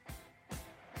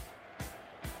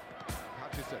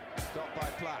Hutchison, stopped by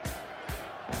Platt.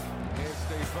 Here's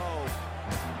Steve Bold.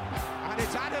 And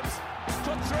it's Adams,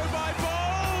 put through by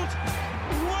Bold!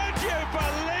 Would you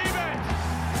believe it?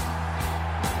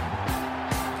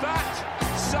 That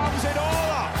sums it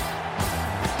all up.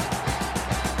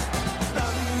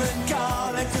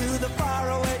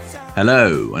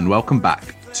 Hello and welcome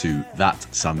back to That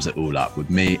Sums It All Up with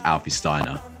me, Alfie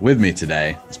Steiner. With me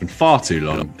today, it's been far too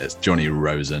long, it's Johnny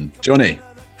Rosen. Johnny,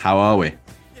 how are we?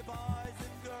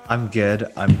 I'm good.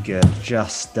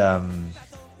 Just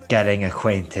getting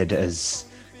acquainted, as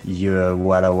you're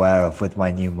well aware of, with my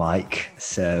new mic.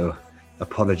 So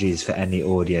apologies for any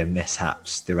audio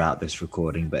mishaps throughout this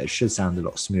recording, but it should sound a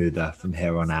lot smoother from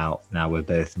here on out. Now we're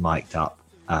both mic'd up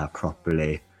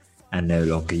properly and no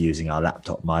longer using our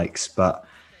laptop mics. But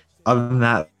other than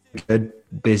that, good.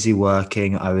 Busy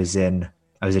working. I was in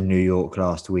New York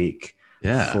last week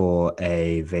for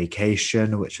a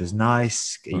vacation, which was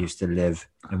nice. I used to live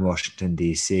in Washington,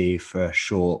 D.C. for a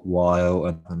short while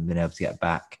and haven't been able to get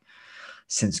back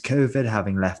since COVID,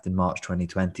 having left in March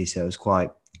 2020. So it was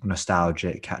quite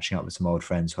nostalgic, catching up with some old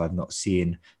friends who I've not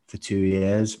seen for 2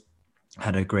 years.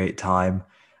 Had a great time.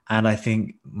 And I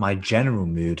think my general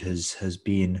mood has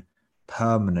been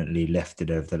permanently lifted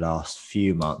over the last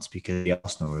few months because of the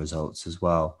Arsenal results as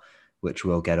well, which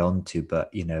we'll get onto.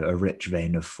 But, you know, a rich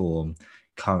vein of form,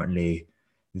 currently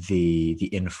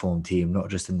the informed team, not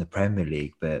just in the Premier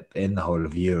League, but in the whole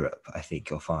of Europe. I think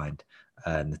you'll find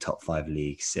in the top 5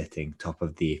 leagues, sitting top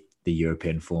of the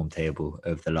European form table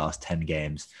over the last 10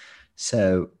 games.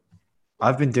 So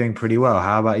I've been doing pretty well.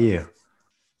 How about you?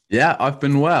 Yeah, I've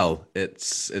been well.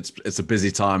 It's a busy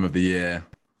time of the year,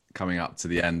 coming up to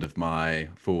the end of my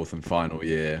 4th and final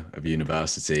year of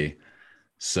university.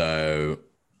 So,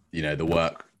 you know,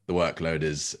 the workload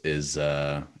is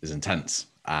intense,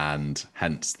 and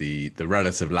hence the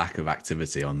relative lack of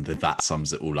activity on That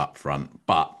Sums It All Up front.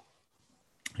 But,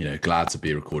 you know, glad to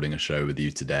be recording a show with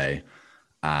you today.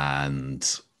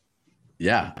 And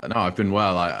yeah, no, I've been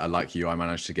well. I like you, I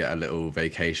managed to get a little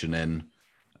vacation in.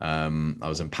 I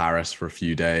was in Paris for a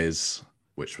few days,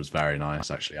 which was very nice,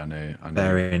 actually. I know.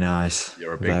 Very nice.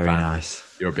 You're a big fan. Nice.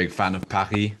 You're a big fan of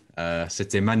Paris.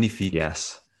 C'était magnifique.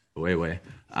 Yes. Oui.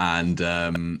 And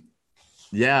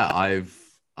yeah,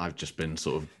 I've just been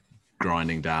sort of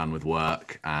grinding down with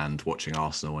work and watching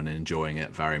Arsenal and enjoying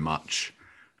it very much.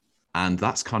 And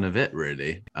that's kind of it,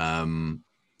 really.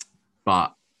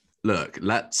 But look,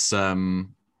 let's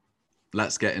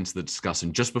get into the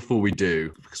discussion. Just before we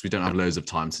do, because we don't have loads of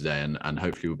time today, and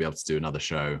hopefully we'll be able to do another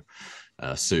show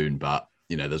soon. But,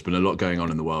 you know, there's been a lot going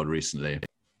on in the world recently,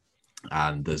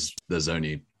 and there's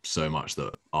only so much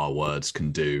that our words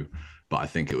can do. But I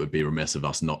think it would be remiss of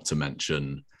us not to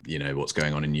mention, you know, what's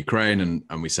going on in Ukraine,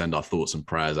 and we send our thoughts and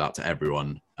prayers out to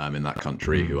everyone in that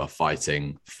country who are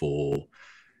fighting for,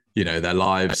 you know, their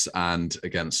lives and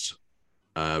against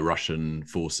Russian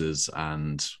forces,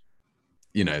 and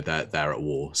you know, they're at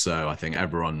war. So I think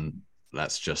everyone,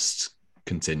 let's just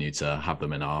continue to have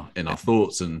them in our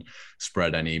thoughts and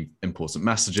spread any important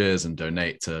messages and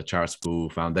donate to charitable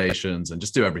foundations and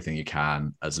just do everything you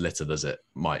can, as little as it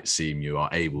might seem you are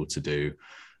able to do,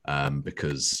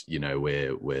 because, you know,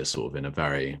 we're sort of in a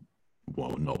very,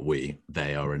 well, not we,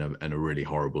 they are in a really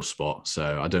horrible spot.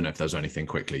 So I don't know if there's anything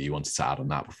quickly you wanted to add on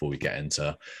that before we get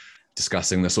into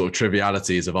discussing the sort of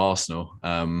trivialities of Arsenal,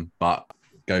 but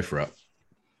go for it.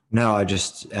 No, I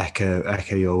just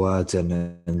echo your words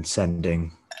and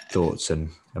sending thoughts and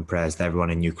prayers to everyone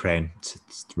in Ukraine.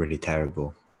 It's really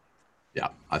terrible. Yeah,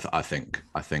 I think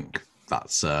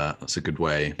that's a good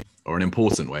way, or an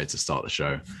important way, to start the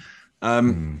show.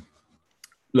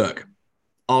 Look,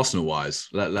 Arsenal-wise,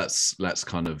 let's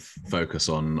kind of focus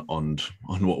on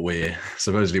what we're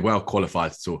supposedly well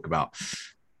qualified to talk about.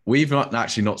 We've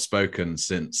not spoken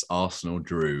since Arsenal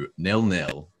drew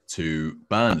 0-0 to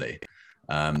Burnley.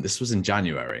 This was in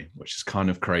January, which is kind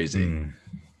of crazy.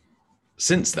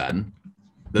 Since then,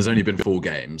 there's only been 4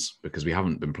 games because we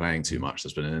haven't been playing too much.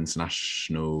 There's been an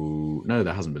international... No,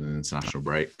 there hasn't been an international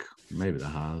break. Maybe there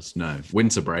has. No,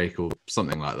 winter break or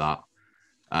something like that.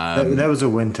 There was a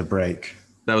winter break.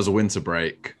 There was a winter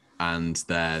break, and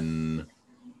then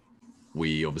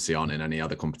we obviously aren't in any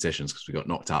other competitions because we got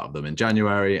knocked out of them in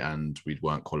January and we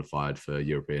weren't qualified for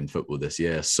European football this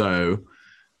year. So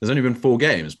there's only been 4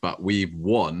 games, but we've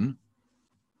won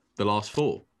the last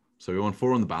 4. So we won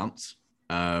 4 on the bounce.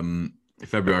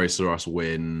 February saw us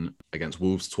win against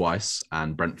Wolves twice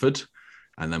and Brentford.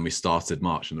 And then we started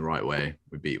March in the right way.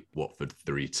 We beat Watford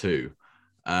 3-2.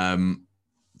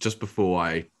 Just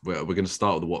before we're going to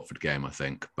start with the Watford game, I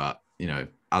think. But, you know,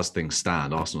 as things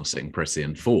stand, Arsenal sitting pretty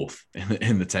in 4th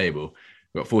in the table.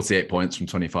 We've got 48 points from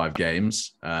 25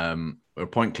 games. We're a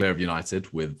point clear of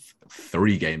United with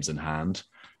 3 games in hand.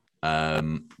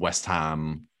 West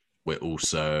Ham, we're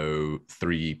also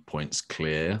 3 points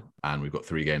clear, and we've got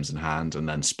 3 games in hand. And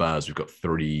then Spurs, we've got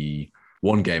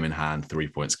 1 game in hand, 3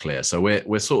 points clear. So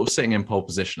we're sort of sitting in pole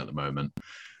position at the moment.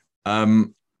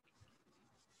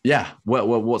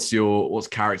 What's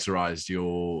characterized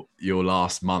your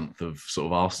last month of sort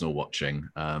of Arsenal watching?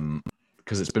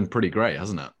 Because it's been pretty great,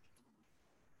 hasn't it?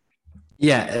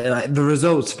 Yeah, the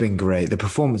results have been great. The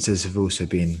performances have also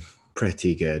been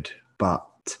pretty good, but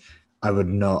I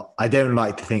don't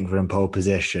like to think we're in pole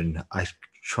position. I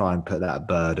try and put that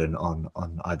burden on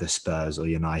either Spurs or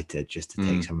United just to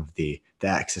take some of the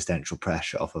existential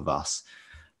pressure off of us.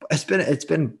 But it's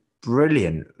been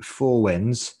brilliant. 4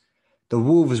 wins. The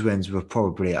Wolves wins were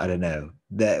probably, I don't know,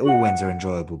 all wins are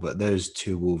enjoyable, but those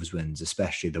 2 Wolves wins,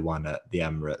 especially the one at the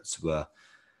Emirates, were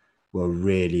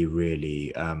really,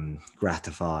 really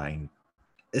gratifying,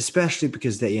 especially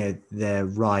because they're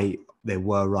right. They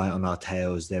were right on our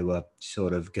tails. They were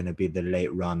sort of going to be the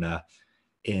late runner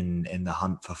in the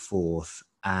hunt for 4th,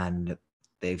 and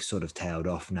they've sort of tailed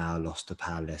off now. Lost to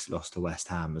Palace, lost to West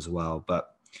Ham as well. But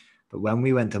when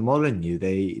we went to Molineux,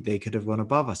 they could have gone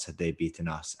above us had they beaten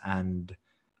us. And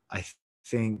I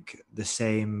think the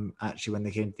same actually when they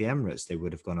came to the Emirates, they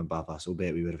would have gone above us,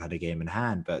 albeit we would have had a game in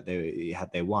hand, but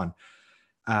they won.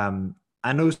 And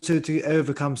also to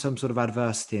overcome some sort of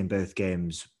adversity in both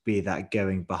games, be that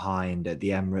going behind at the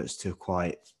Emirates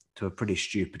to a pretty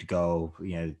stupid goal,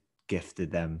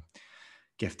 gifted them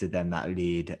that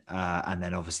lead. And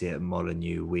then obviously at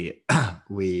Molineux,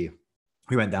 we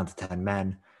went down to 10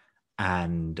 men.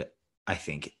 And I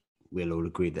think we'll all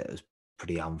agree that it was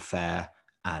pretty unfair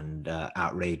and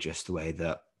outrageous the way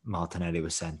that Martinelli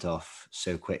was sent off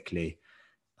so quickly,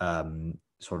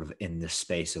 sort of in the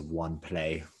space of one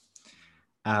play.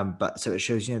 But so it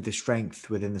shows, the strength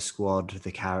within the squad,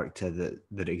 the character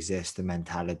that exists, the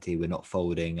mentality. We're not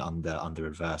folding under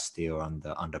adversity or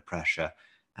under pressure.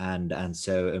 And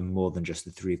so in more than just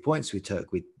the 3 points we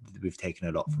took, we've taken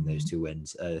a lot from those 2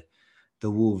 wins. The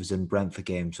Wolves and Brentford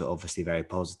games were obviously very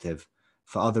positive.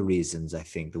 For other reasons, I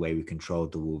think the way we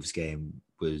controlled the Wolves game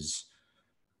was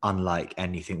unlike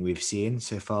anything we've seen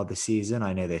so far this season.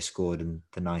 I know they scored in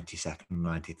the 92nd and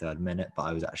 93rd minute, but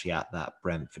I was actually at that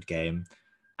Brentford game,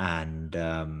 and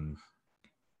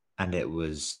it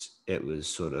was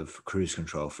sort of cruise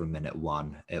control from minute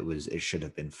 1. It should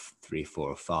have been 3, 4,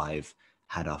 or 5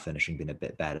 had our finishing been a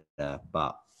bit better,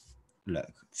 but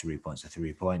look, 3 points are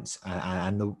 3 points,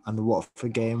 and the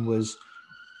Watford game was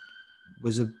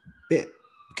a bit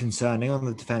concerning on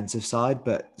the defensive side,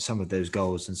 but some of those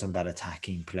goals and some of that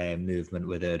attacking play and movement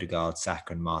with Odegaard,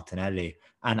 Saka, and Martinelli,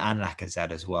 and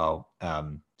Lacazette as well,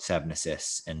 7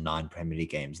 assists in 9 Premier League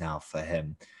games now for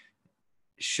him,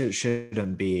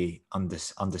 shouldn't be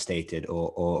understated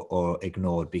or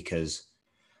ignored because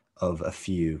of a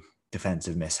few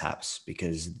defensive mishaps,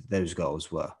 because those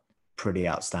goals were pretty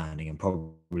outstanding and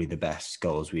probably the best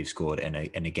goals we've scored in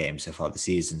a game so far this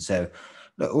season. So,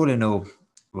 look, all in all,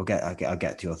 I'll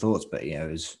get to your thoughts, but it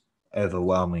was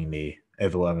overwhelmingly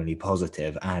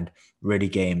positive, and really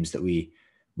games that we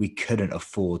couldn't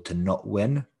afford to not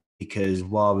win, because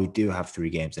while we do have 3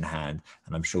 games in hand,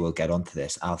 and I'm sure we'll get onto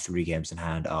this, our 3 games in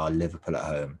hand are Liverpool at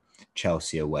home,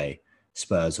 Chelsea away,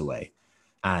 Spurs away,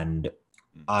 and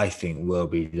I think we'll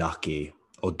be lucky,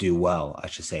 or do well, I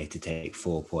should say, to take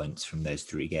 4 points from those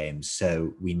 3 games.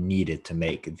 So we needed to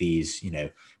make these,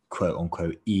 quote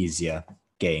unquote, easier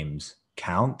games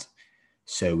count,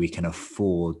 so we can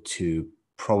afford to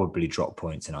probably drop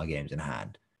points in our games in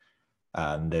hand.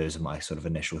 Those are my sort of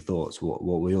initial thoughts. What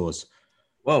were yours?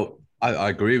 Well, I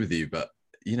agree with you, but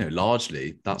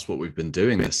largely that's what we've been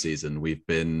doing this season. We've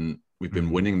been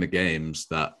winning the games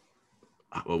that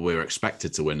we're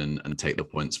expected to win and take the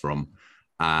points from,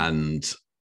 and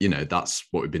that's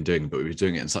what we've been doing. But we've been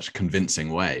doing it in such a convincing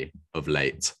way of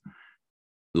late.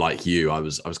 Like you, I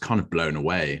was kind of blown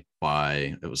away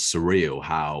by, it was surreal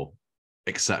how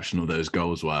exceptional those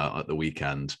goals were at the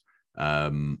weekend.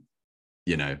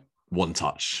 One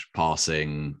touch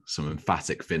passing, some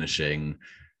emphatic finishing.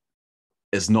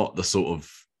 It's not the sort of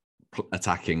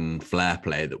attacking flair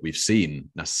play that we've seen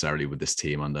necessarily with this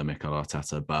team under Mikel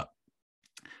Arteta, but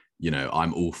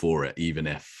I'm all for it, even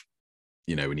if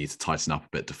we need to tighten up a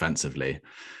bit defensively.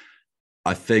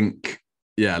 I think,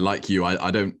 like you,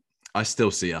 I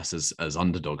still see us as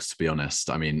underdogs, to be honest.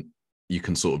 I mean, you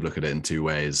can sort of look at it in 2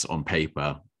 ways. On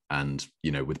paper, and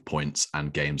with points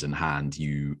and games in hand,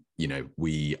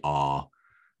 we are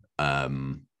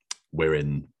we're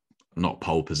in not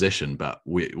pole position, but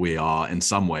we are in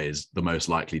some ways the most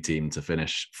likely team to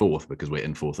finish fourth because we're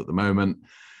in fourth at the moment.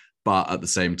 But at the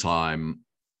same time,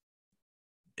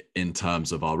 in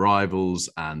terms of our rivals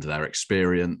and their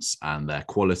experience and their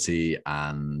quality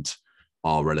and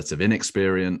our relative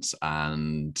inexperience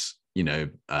and,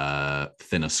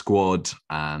 thinner squad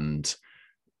and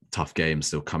tough games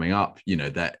still coming up,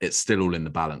 that it's still all in the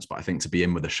balance. But I think to be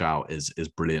in with a shout is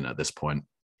brilliant at this point.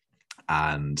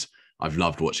 And I've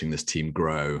loved watching this team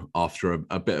grow after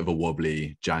a bit of a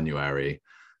wobbly January.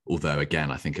 Although,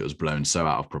 again, I think it was blown so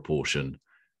out of proportion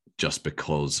just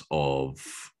because of,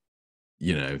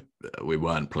 we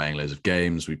weren't playing loads of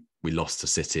games. We lost to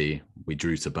City, we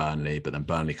drew to Burnley, but then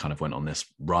Burnley kind of went on this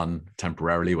run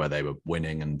temporarily where they were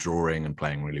winning and drawing and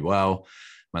playing really well.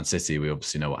 Man City, we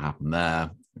obviously know what happened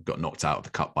there. We got knocked out of the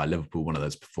cup by Liverpool. One of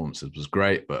those performances was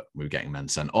great, but we were getting men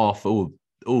sent off, all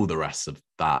the rest of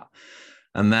that.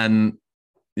 And then,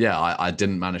 I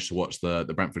didn't manage to watch the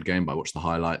Brentford game, but I watched the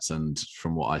highlights. And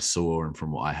from what I saw and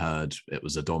from what I heard, it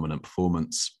was a dominant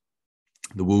performance.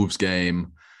 The Wolves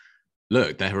game,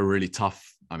 look, they were really tough.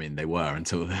 I mean, they were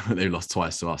until they lost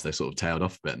twice to us. They sort of tailed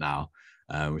off a bit now.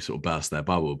 We sort of burst their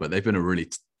bubble, but they've been a really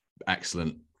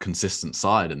excellent, consistent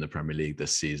side in the Premier League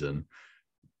this season.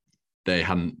 They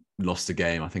hadn't lost a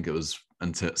game, I think it was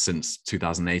since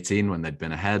 2018 when they'd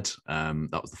been ahead.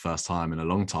 That was the first time in a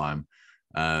long time.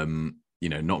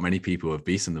 Not many people have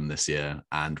beaten them this year,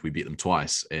 and we beat them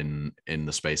twice in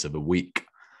the space of a week.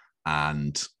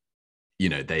 And,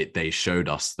 they showed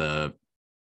us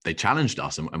they challenged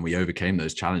us and we overcame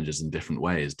those challenges in different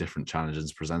ways. Different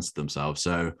challenges presented themselves.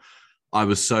 So I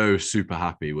was so super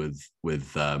happy with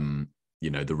the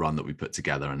run that we put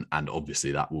together. And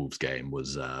obviously that Wolves game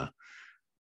was, I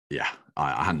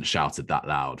hadn't shouted that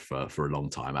loud for a long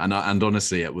time. And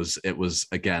honestly, it was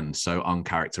again, so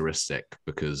uncharacteristic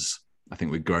because I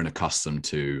think we've grown accustomed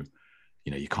to,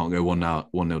 you can't go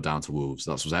 1-0 down to Wolves.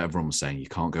 That's what everyone was saying. You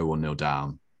can't go 1-0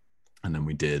 down. And then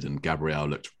we did, and Gabriel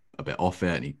looked a bit off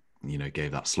it, and he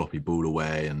gave that sloppy ball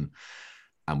away, and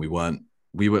I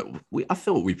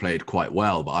thought we played quite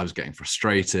well, but I was getting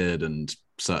frustrated, and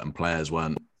certain players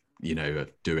weren't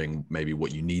doing maybe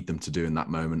what you need them to do in that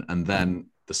moment. And then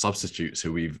the substitutes,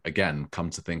 who we've again come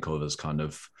to think of as kind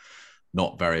of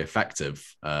not very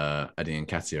effective, Eddie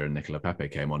Nketiah and Nicola Pepe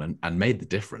came on and made the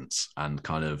difference, and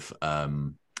kind of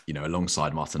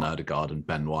alongside Martin Ødegaard and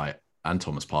Ben White and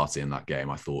Thomas Partey in that game,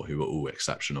 I thought, who were all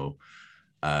exceptional.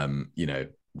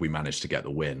 We managed to get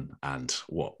the win, and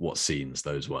what scenes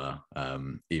those were.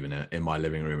 Even in my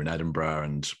living room in Edinburgh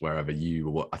and wherever you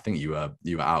were, I think you were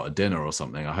out at dinner or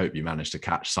something. I hope you managed to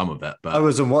catch some of it. But I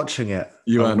wasn't watching it.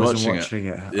 You weren't watching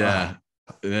it. Yeah.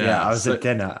 Oh. Yeah, I was at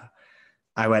dinner.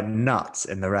 I went nuts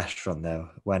in the restaurant though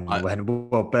when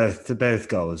both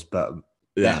goals, but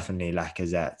definitely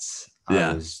Lacazette's.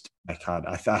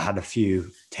 I had a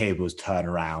few tables turn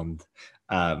around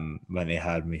when they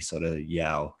heard me sort of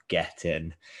yell, "Get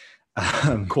in!"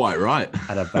 Quite right.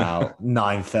 At about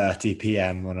 9:30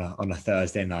 p.m. on a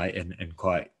Thursday night in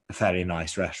quite a fairly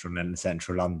nice restaurant in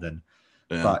central London.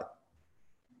 Yeah. But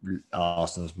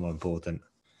Arsenal's more important.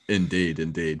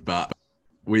 Indeed. But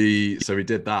we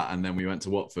did that, and then we went to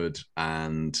Watford,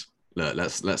 and look,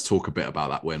 let's talk a bit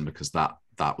about that win, because that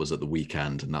was at the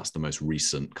weekend, and that's the most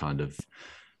recent kind of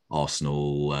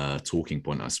Arsenal talking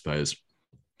point, I suppose.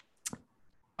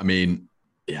 I mean,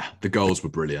 the goals were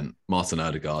brilliant. Martin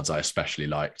Ødegaard's I especially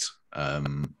liked. I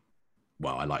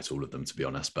liked all of them, to be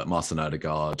honest. But Martin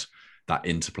Ødegaard, that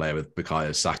interplay with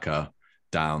Bukayo Saka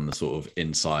down the sort of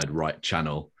inside right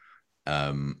channel,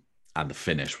 and the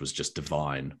finish was just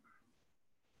divine.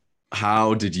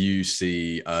 How did you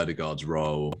see Ødegaard's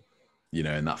role,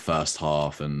 in that first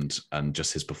half and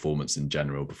just his performance in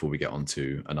general before we get on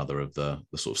to another of the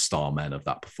sort of star men of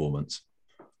that performance?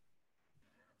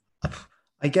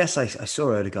 I guess I saw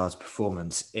Ødegaard's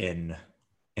performance in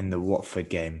the Watford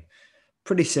game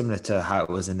pretty similar to how it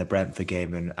was in the Brentford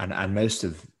game and most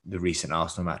of the recent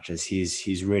Arsenal matches.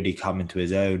 He's really come into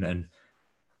his own, and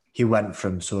he went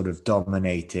from sort of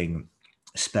dominating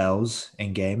spells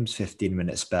in games,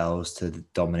 15-minute spells, to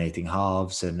dominating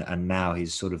halves, and now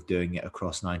he's sort of doing it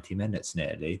across 90 minutes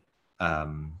nearly,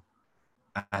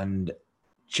 and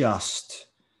just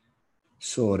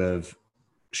sort of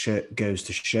goes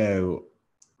to show,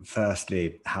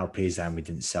 firstly, how pleased I am we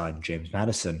didn't sign James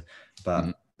Maddison,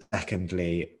 but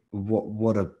secondly,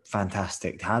 what a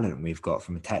fantastic talent we've got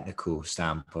from a technical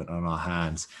standpoint on our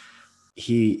hands.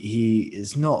 He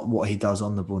is not what he does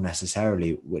on the ball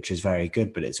necessarily, which is very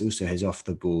good, but it's also his off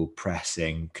the ball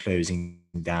pressing, closing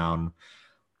down,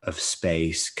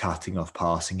 space, cutting off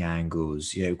passing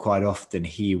angles. Quite often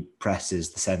he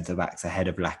presses the centre backs ahead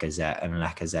of Lacazette, and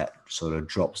Lacazette sort of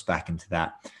drops back into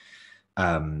that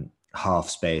half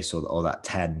space or that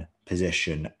 10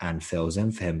 position and fills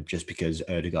in for him, just because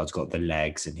Odegaard's got the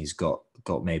legs and he's got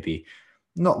maybe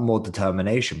not more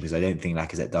determination, because I don't think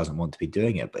Lacazette doesn't want to be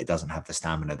doing it, but he doesn't have the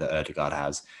stamina that Odegaard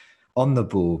has on the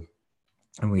ball.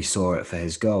 And we saw it for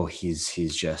his goal. He's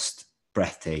just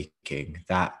breathtaking.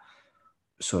 That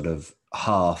sort of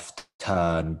half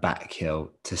turn back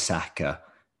heel to Saka,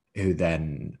 who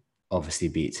then obviously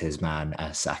beats his man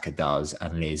as Saka does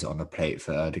and lays it on the plate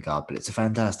for Odegaard. But it's a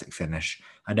fantastic finish.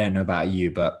 I don't know about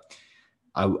you, but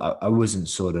I wasn't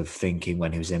sort of thinking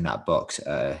when he was in that box,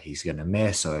 he's going to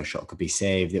miss or a shot could be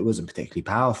saved. It wasn't particularly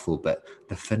powerful, but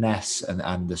the finesse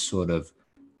and the sort of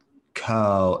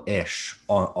curl-ish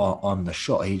on the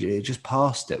shot, he just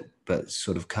passed it, but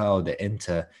sort of curled it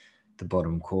into the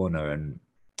bottom corner, and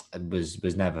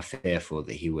was never fearful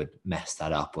that he would mess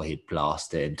that up or he'd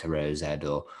blast it into Rose head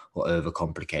or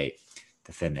overcomplicate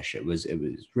the finish. It was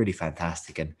really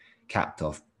fantastic and capped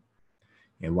off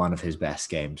one of his best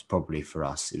games, probably for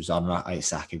us. It was unlucky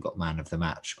Saka got man of the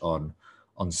match on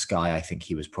Sky. I think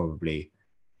he was probably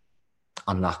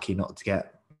unlucky not to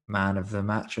get man of the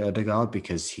match, Odegaard,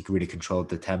 because he really controlled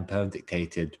the tempo,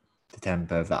 dictated the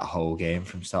tempo of that whole game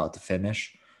from start to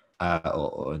finish,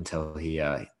 or until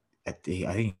I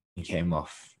think he came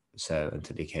off. So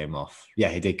until he came off, yeah,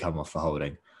 he did come off for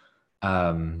holding.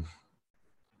 But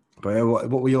what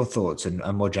were your thoughts, and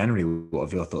more generally, what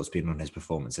have your thoughts been on his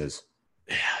performances?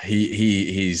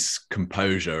 He's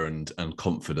composure and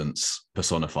confidence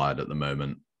personified at the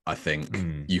moment. I think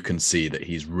you can see that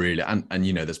he's really, and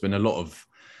there's been a lot of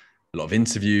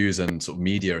interviews and sort of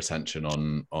media attention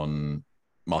on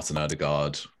Martin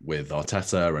Odegaard with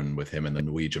Arteta and with him in the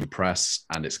Norwegian press,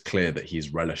 and it's clear that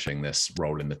he's relishing this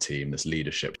role in the team, this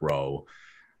leadership role.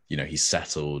 He's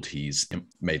settled, he's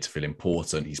made to feel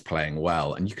important, he's playing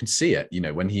well, and you can see it.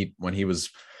 When he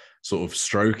was sort of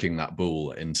stroking that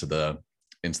ball into the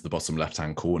bottom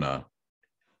left-hand corner,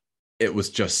 it was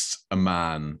just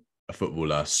a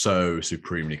footballer so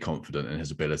supremely confident in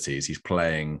his abilities.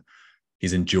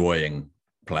 He's enjoying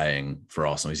playing for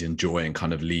Arsenal. He's enjoying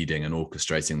kind of leading and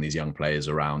orchestrating these young players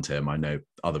around him. I know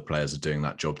other players are doing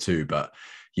that job too, but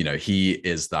he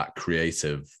is that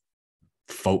creative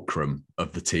fulcrum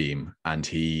of the team, and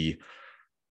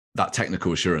that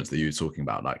technical assurance that you were talking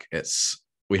about,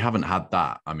 we haven't had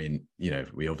that. I mean,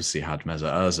 we obviously had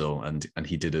Mesut Ozil, and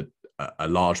he did a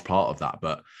large part of that,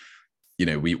 but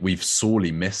we've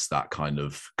sorely missed that kind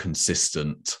of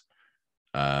consistent,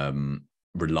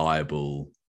 reliable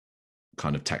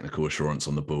kind of technical assurance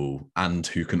on the ball, and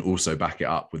who can also back it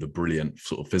up with a brilliant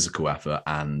sort of physical effort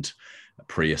and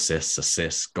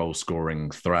assists, goal scoring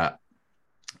threat.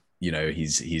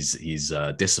 He's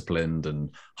disciplined and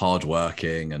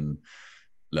hardworking, and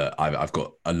look, I've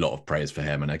got a lot of praise for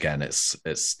him. And again, it's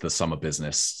the summer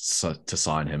business to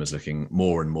sign him is looking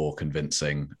more and more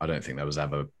convincing. I don't think there was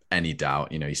ever any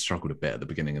doubt. He struggled a bit at the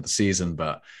beginning of the season,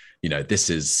 but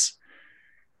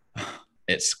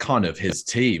it's kind of his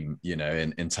team,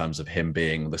 in terms of him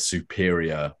being the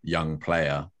superior young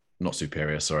player, not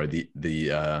superior, sorry,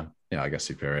 I guess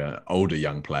superior,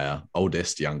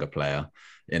 oldest younger player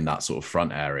in that sort of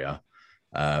front area.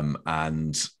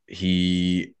 And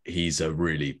he's a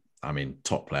really,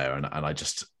 top player. And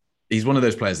he's one of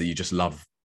those players that you just love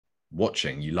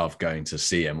watching. You love going to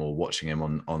see him or watching him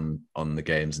on the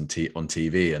games and on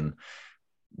TV. And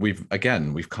we've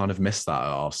kind of missed that at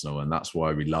Arsenal. And that's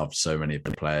why we loved so many of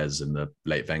the players in the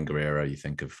late Wenger era. You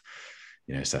think of,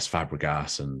 Cesc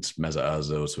Fabregas and Mesut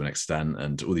Ozil to an extent,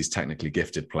 and all these technically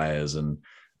gifted players. And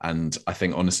I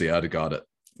think honestly, Odegaard,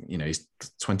 he's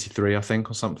 23, I think,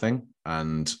 or something.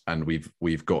 And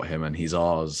we've got him and he's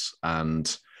ours.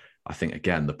 And I think,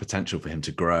 again, the potential for him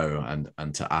to grow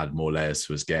and to add more layers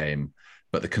to his game.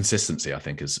 But the consistency, I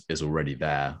think, is already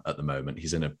there at the moment.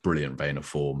 He's in a brilliant vein of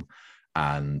form.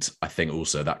 And I think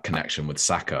also that connection with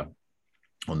Saka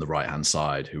on the right-hand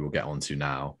side, who we'll get onto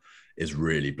now, is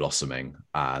really blossoming.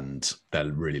 And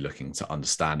they're really looking to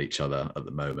understand each other at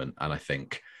the moment. And I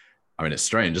think, it's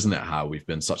strange, isn't it, how we've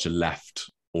been such a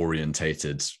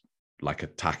left-orientated,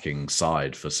 attacking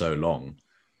side for so long,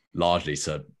 largely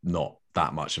to not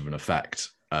that much of an effect.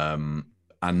 And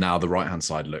now the right-hand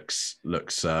side looks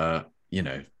so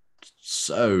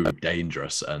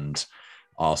dangerous and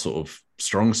our sort of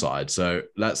strong side. So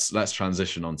let's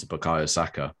transition on to Bukayo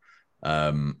Saka.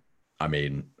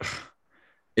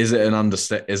 Is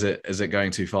it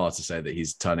going too far to say that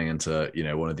he's turning into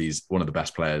one of the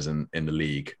best players in the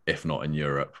league, if not in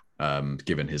Europe,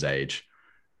 given his age?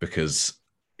 Because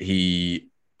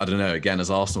I don't know, again, as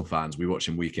Arsenal fans, we watch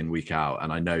him week in, week out,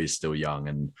 and I know he's still young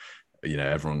and,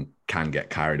 everyone can get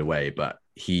carried away, but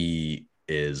he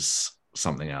is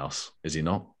something else, is he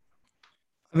not?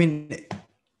 I mean,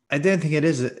 I don't think it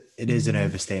is an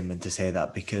overstatement to say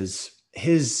that, because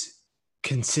his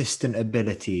consistent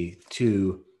ability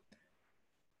to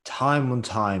time on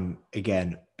time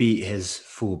again beat his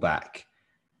fullback,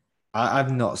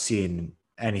 I've not seen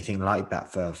anything like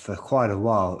that for quite a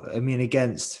while. I mean,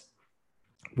 against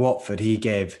Watford, he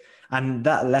gave, and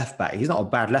that left back, he's not a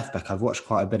bad left back. I've watched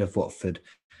quite a bit of Watford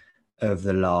over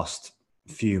the last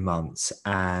few months,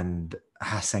 and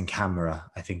Hassan Kamara,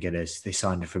 I think it is, they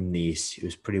signed him from Nice. He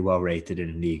was pretty well rated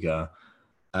in Liga.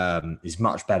 He's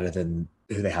much better than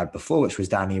who they had before, which was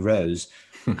Danny Rose.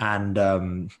 and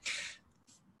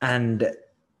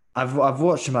I've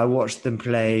watched him. I watched them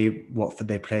play Watford.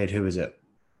 They played, who was it?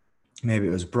 Maybe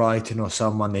it was Brighton or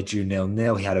someone. They drew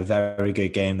 0-0. He had a very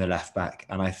good game, the left back.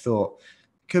 And I thought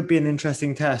could be an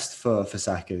interesting test for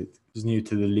Saka. He's new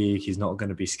to the league. He's not going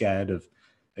to be scared of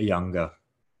a younger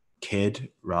kid,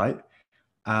 right?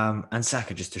 And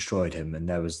Saka just destroyed him. And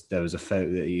there was a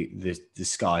photo that the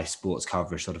Sky Sports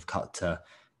coverage sort of cut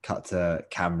to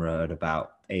camera at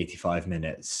about 85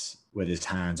 minutes with his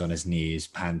hands on his knees,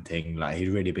 panting, like he'd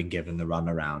really been given the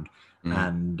runaround.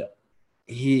 And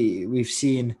we've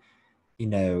seen,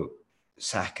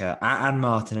 Saka and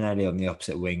Martinelli on the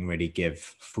opposite wing really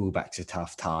give fullbacks a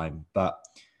tough time. But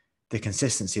the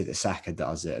consistency that Saka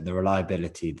does it and the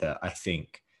reliability that I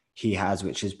think he has,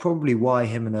 which is probably why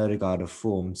him and Ødegaard have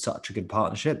formed such a good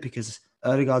partnership, because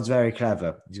Ødegaard's very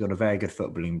clever. He's got a very good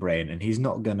footballing brain, and he's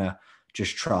not going to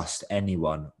just trust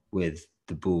anyone with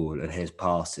the ball and his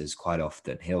passes quite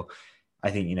often.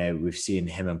 I think, we've seen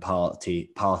him and Partey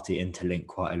interlink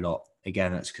quite a lot.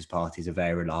 Again, that's because Partey's a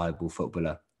very reliable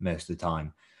footballer most of the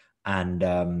time. And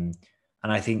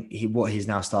I think what he's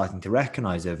now starting to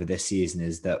recognise over this season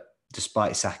is that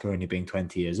despite Saka only being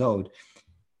 20 years old,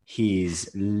 he's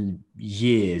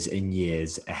years and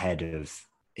years ahead of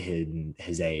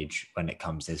his age when it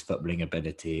comes to his footballing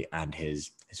ability and his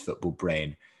football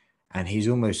brain. And he's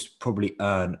almost probably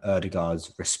earned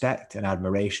Ødegaard's respect and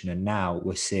admiration. And now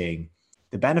we're seeing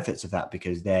the benefits of that,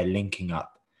 because they're linking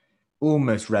up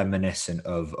almost reminiscent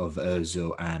of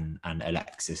Ozil and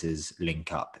Alexis's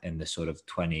link up in the sort of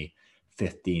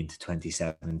 2015 to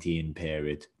 2017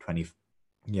 period,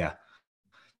 2015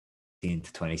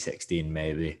 to 2016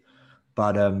 maybe.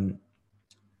 But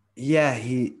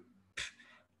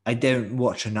I don't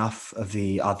watch enough of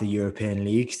the other European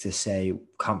leagues to say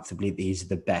comfortably that he's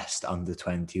the best under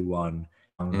 21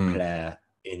 player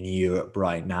in Europe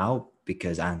right now,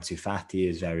 because Ansu Fati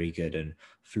is very good and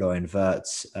Florian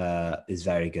Wirtz is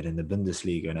very good in the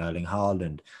Bundesliga, and Erling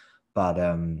Haaland. But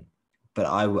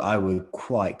I would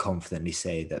quite confidently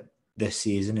say that this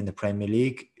season in the Premier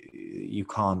League, you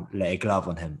can't lay a glove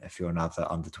on him if you're another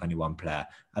under 21 player.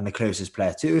 And the closest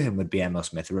player to him would be Emil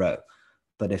Smith-Rowe.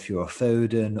 But if you're a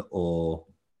Foden or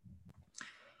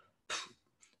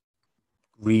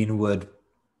Greenwood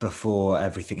before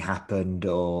everything happened,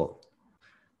 or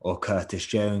Curtis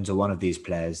Jones, or one of these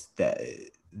players,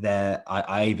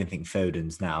 I even think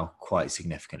Foden's now quite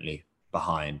significantly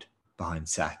behind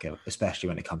Saka, especially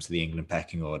when it comes to the England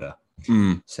pecking order.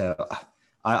 So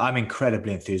I'm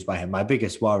incredibly enthused by him. My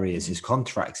biggest worry is his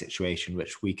contract situation,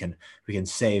 which we can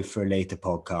save for a later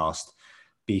podcast,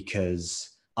 because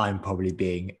I'm probably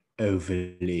being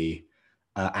overly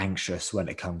anxious when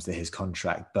it comes to his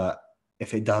contract. But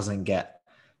if it doesn't get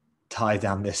tied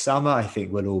down this summer, I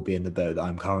think we'll all be in the boat that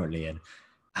I'm currently in.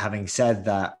 Having said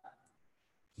that,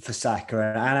 for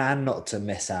Saka, and not to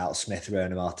miss out Smith Rowe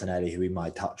and Martinelli, who we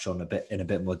might touch on in a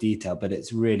bit more detail, but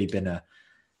it's really been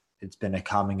a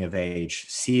coming of age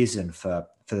season for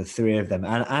the three of them,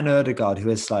 and Ødegaard, who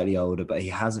is slightly older, but he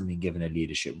hasn't been given a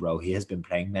leadership role. He has been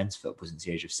playing men's football since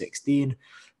the age of 16,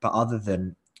 but other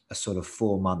than a sort of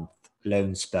 4-month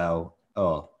loan spell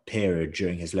or period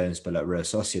during his loan spell at Real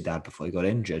Sociedad before he got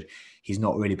injured, he's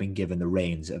not really been given the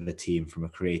reins of a team from a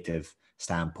creative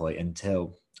standpoint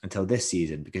until this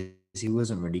season, because he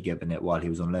wasn't really given it while he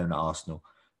was on loan at Arsenal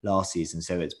last season.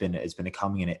 So it's been a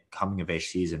coming of age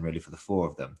season really for the four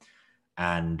of them.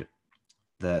 And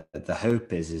the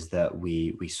hope is that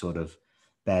we sort of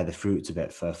bear the fruits of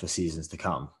it for seasons to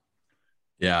come.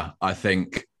 Yeah, I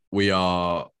think we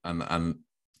are, and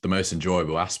the most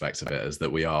enjoyable aspect of it is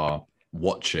that we are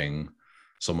watching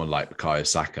someone like Bukayo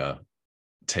Saka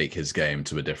take his game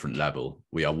to a different level.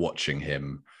 We are watching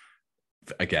him,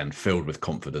 again, filled with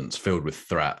confidence, filled with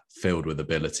threat, filled with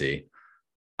ability,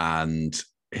 and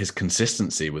his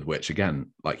consistency with which,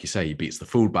 again, like you say, he beats the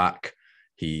fullback,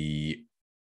 he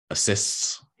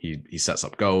assists, he sets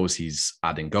up goals. He's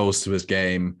adding goals to his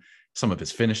game. Some of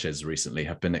his finishes recently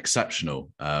have been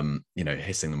exceptional.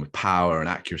 Hitting them with power and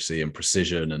accuracy and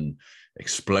precision and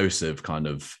explosive kind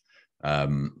of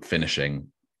finishing,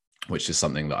 which is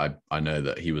something that I know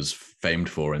that he was famed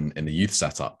for in the youth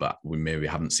setup, but we maybe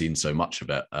haven't seen so much of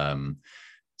it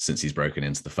since he's broken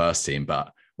into the first team.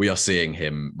 But we are seeing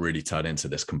him really turn into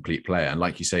this complete player. And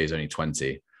like you say, he's only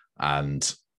 20,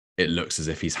 and it looks as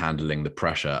if he's handling the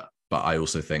pressure. But I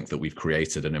also think that we've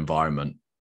created an environment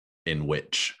in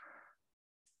which,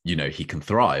 he can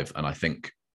thrive. And I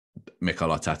think Mikel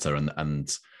Arteta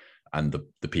and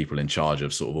the people in charge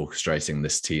of sort of orchestrating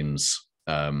this team's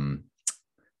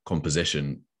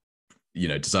composition,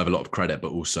 deserve a lot of credit,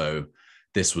 but also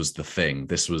this was the thing.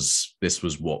 This was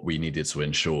what we needed to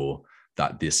ensure,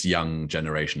 that this young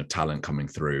generation of talent coming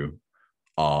through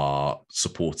are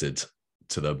supported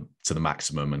to the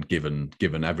maximum and given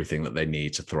everything that they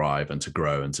need to thrive and to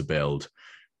grow and to build.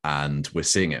 And we're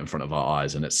seeing it in front of our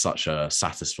eyes, and it's such a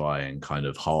satisfying kind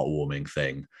of heartwarming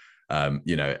thing.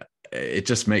 It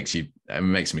just makes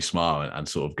me smile and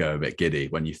sort of go a bit giddy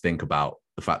when you think about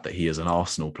the fact that he is an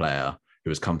Arsenal player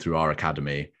who has come through our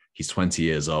academy. He's 20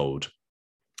 years old,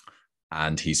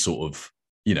 and he's sort of,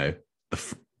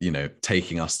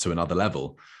 taking us to another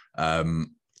level.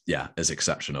 It's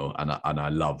exceptional. And I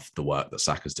love the work that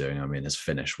Saka's doing. I mean, his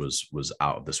finish was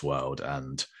out of this world.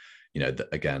 And,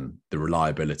 again, the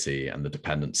reliability and the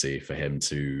dependency for him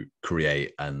to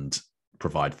create and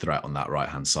provide threat on that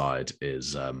right-hand side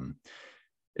is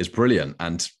brilliant.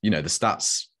 And, the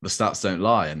stats don't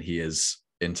lie. And he is,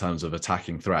 in terms of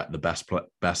attacking threat, the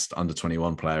best under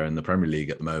 21 player in the Premier League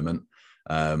at the moment.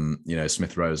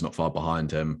 Smith Rowe is not far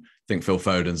behind him. I think Phil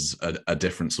Foden's a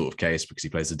different sort of case because he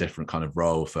plays a different kind of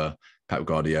role for Pep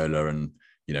Guardiola, and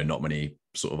not many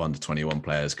sort of under 21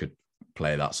 players could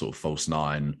play that sort of false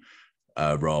nine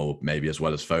role maybe as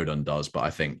well as Foden does. But I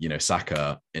think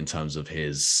Saka, in terms of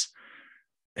his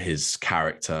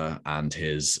character and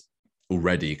his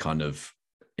already kind of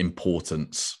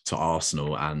importance to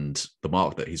Arsenal and the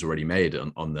mark that he's already made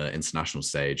on the international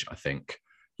stage, I think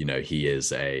he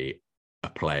is a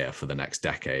player for the next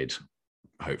decade,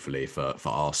 hopefully for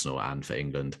Arsenal and for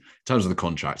England. In terms of the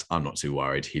contract, I'm not too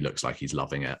worried. He looks like he's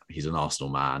loving it. He's an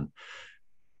Arsenal man.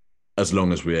 As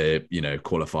long as we're,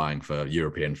 qualifying for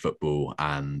European football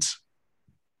and,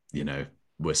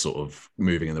 we're sort of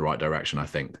moving in the right direction, I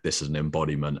think this is an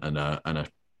embodiment and a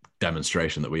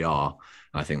demonstration that we are.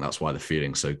 And I think that's why the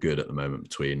feeling's so good at the moment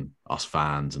between us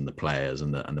fans and the players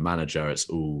and the manager. It's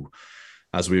all,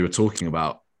 as we were talking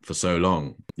about for so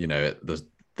long,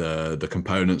 the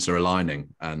components are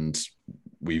aligning, and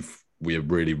we are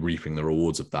really reaping the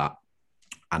rewards of that,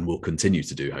 and we'll continue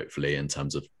to do, hopefully, in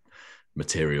terms of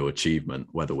material achievement.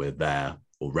 Whether we're there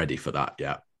or ready for that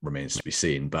yet remains to be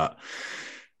seen. But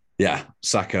yeah,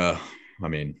 Saka, I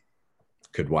mean,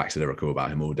 could wax lyrical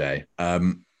about him all day.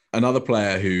 Another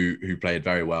player who played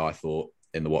very well, I thought,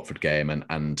 in the Watford game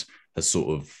and has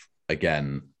sort of,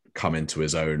 again, come into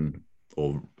his own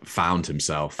or found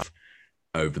himself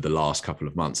over the last couple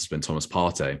of months has been Thomas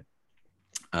Partey.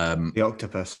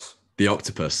 The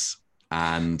octopus.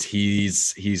 And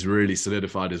he's really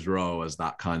solidified his role as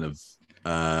that kind of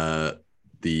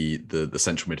the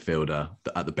central midfielder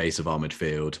at the base of our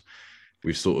midfield.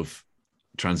 We've sort of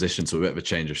transitioned to a bit of a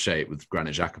change of shape with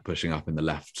Granit Xhaka pushing up in the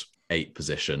left 8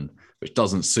 position, which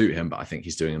doesn't suit him, but I think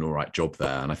he's doing an all right job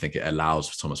there. And I think it allows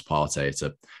for Thomas Partey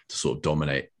to sort of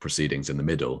dominate proceedings in the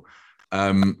middle.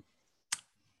 Is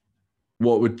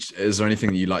there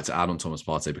anything that you'd like to add on Thomas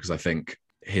Partey? Because I think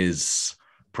his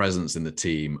presence in the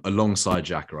team alongside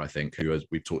Xhaka, I think, who, as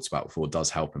we've talked about before,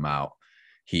 does help him out.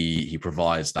 He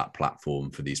provides that platform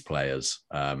for these players.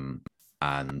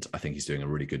 And I think he's doing a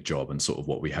really good job and sort of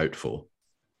what we hoped for.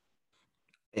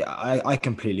 Yeah, I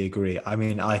completely agree. I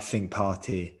mean, I think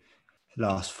Partey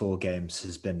last 4 games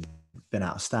has been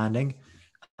outstanding.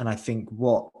 And I think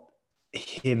what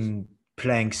him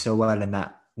playing so well in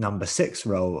that number 6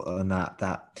 role, and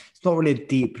that it's not really a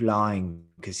deep lying,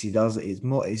 because he's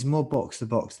more box to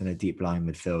box than a deep lying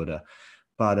midfielder,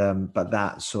 but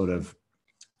that sort of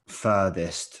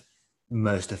furthest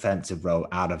most offensive role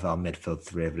out of our midfield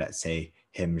 3 of, let's say,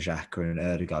 him, Xhaka and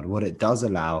Ødegaard, what it does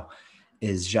allow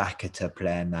is Xhaka to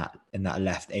play in that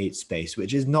left 8 space,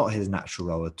 which is not his natural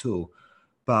role at all,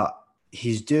 but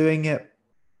he's doing it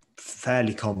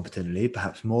fairly competently,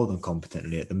 perhaps more than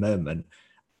competently at the moment.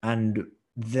 And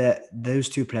those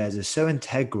 2 players are so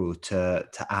integral to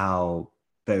our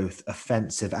both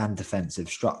offensive and defensive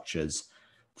structures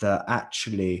that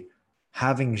actually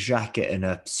having Xhaka in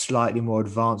a slightly more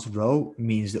advanced role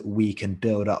means that we can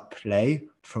build up play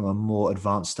from a more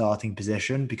advanced starting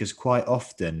position, because quite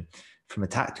often, from a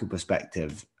tactical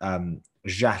perspective,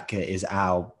 Xhaka is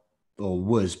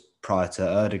was prior to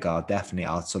Ødegaard, definitely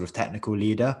our sort of technical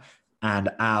leader, and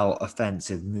our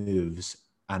offensive moves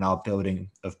and our building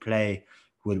of play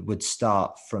would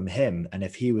start from him. And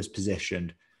if he was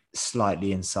positioned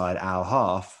slightly inside our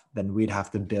half, then we'd have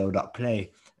to build up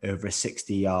play over a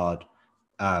 60-yard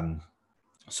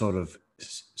sort of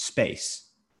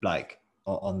space, like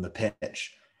on the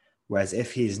pitch. Whereas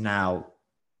if he's now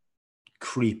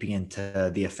creeping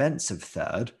into the offensive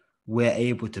third, we're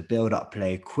able to build up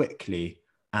play quickly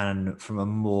and from a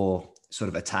more sort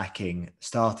of attacking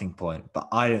starting point. But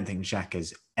I don't think Xhaka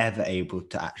is ever able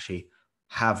to actually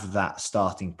have that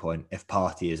starting point if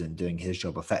Partey isn't doing his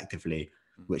job effectively,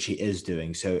 which he is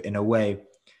doing. So in a way,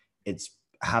 it's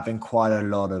having quite a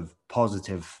lot of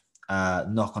positive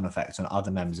knock-on effects on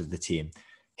other members of the team.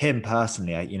 Him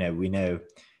personally, we know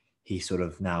he sort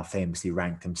of now famously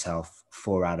ranked himself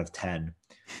 4 out of 10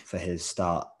 for his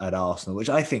start at Arsenal, which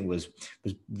I think was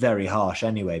very harsh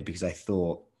anyway, because I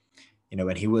thought,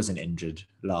 when he wasn't injured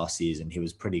last season, he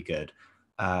was pretty good.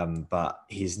 But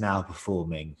he's now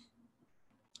performing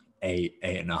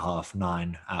 8.5,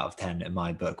 9 out of 10 in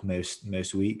my book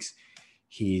most weeks.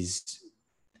 He's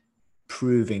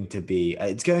proving to be,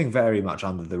 it's going very much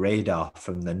under the radar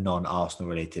from the non-Arsenal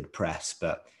related press,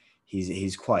 but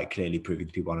he's quite clearly proving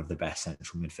to be one of the best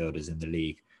central midfielders in the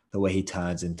league. The way he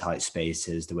turns in tight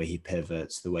spaces, the way he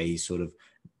pivots, the way he sort of,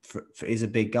 he's a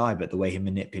big guy, but the way he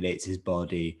manipulates his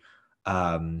body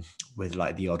with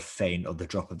like the odd feint or the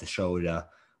drop of the shoulder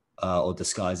or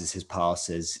disguises his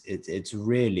passes, it's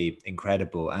really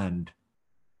incredible and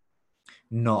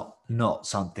not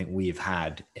something we've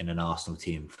had in an Arsenal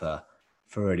team for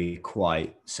really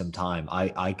quite some time.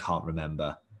 I can't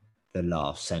remember the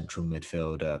last central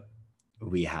midfielder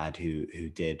we had who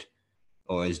did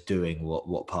or is doing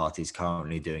what Partey's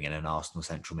currently doing in an Arsenal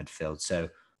central midfield. So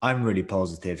I'm really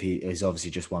positive. He is obviously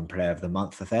just won Player of the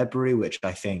Month for February, which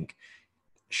I think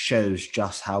shows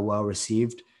just how well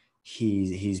received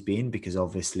he's been, because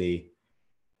obviously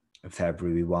in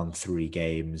February we won 3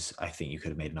 games. I think you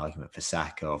could have made an argument for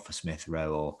Saka or for Smith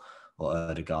Rowe or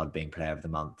Ødegaard being Player of the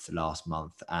Month last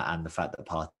month, and the fact that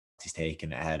Partey's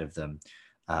taken ahead of them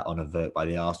on a vote by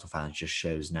the Arsenal fans just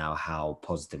shows now how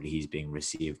positively he's being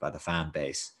received by the fan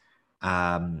base.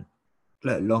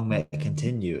 Look, long may it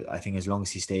continue. I think as long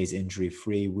as he stays injury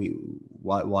free,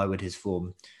 why would his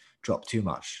form drop too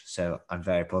much? So I'm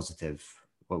very positive.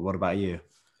 What about you?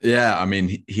 Yeah, I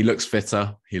mean, he looks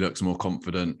fitter. He looks more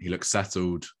confident. He looks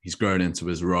settled. He's grown into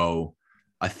his role.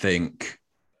 I think,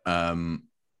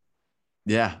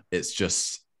 it's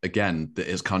just, again,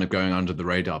 it's kind of going under the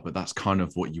radar, but that's kind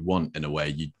of what you want in a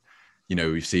way.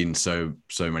 We've seen so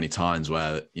many times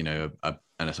where, a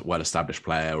well-established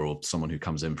player or someone who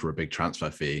comes in for a big transfer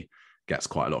fee gets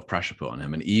quite a lot of pressure put on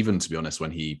him. And even, to be honest,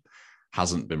 when he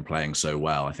hasn't been playing so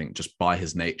well, I think just by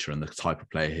his nature and the type of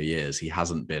player he is, he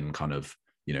hasn't been kind of,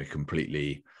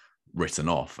 completely written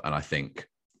off. And I think,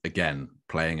 again,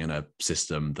 playing in a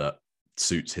system that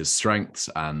suits his strengths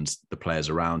and the players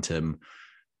around him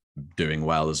doing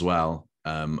well as well,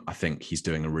 I think he's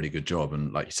doing a really good job.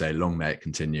 And like you say, long may it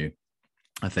continue.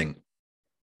 I think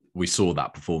we saw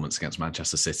that performance against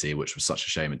Manchester City, which was such a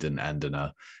shame it didn't end in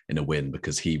a win,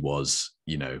 because he was,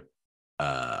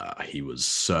 he was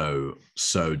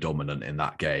so dominant in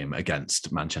that game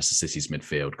against Manchester City's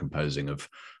midfield, composing of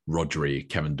Rodri,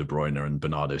 Kevin De Bruyne, and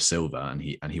Bernardo Silva, and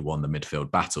he won the midfield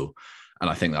battle. And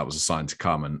I think that was a sign to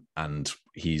come. And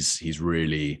he's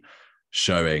really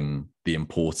showing the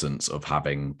importance of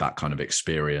having that kind of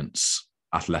experience,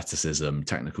 athleticism,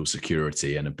 technical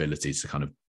security, and ability to kind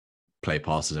of play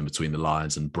passes in between the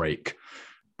lines and break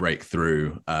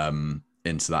through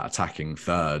into that attacking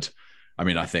third. I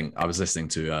mean, I think I was listening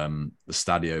to the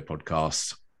Stadio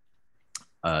podcast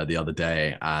the other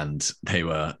day, and they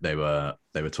were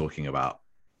talking about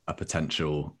a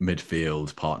potential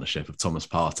midfield partnership of Thomas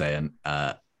Partey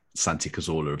and Santi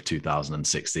Cazorla of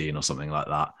 2016 or something like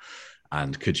that.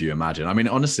 And could you imagine? I mean,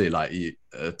 honestly, like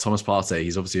Thomas Partey,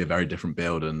 he's obviously a very different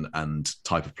build and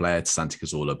type of player to Santi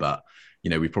Cazorla, but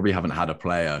we probably haven't had a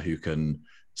player who can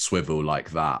swivel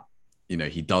like that.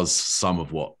 He does some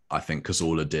of what I think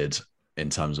Cazorla did in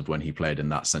terms of when he played in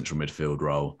that central midfield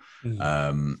role.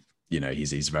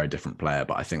 He's a very different player,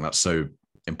 but I think that's so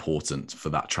important for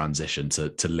that transition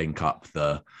to link up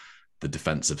the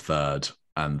defensive third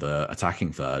and the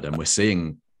attacking third. And we're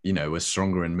seeing, we're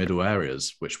stronger in middle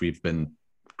areas, which we've been,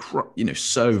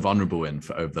 so vulnerable in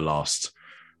for over the last,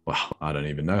 well, I don't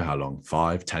even know how long,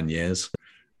 5-10 years.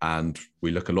 And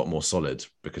we look a lot more solid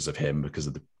because of him, because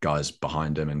of the guys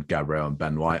behind him and Gabriel and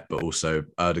Ben White, but also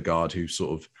Ødegaard, who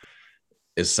sort of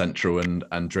is central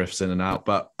and drifts in and out.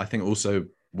 But I think also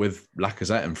with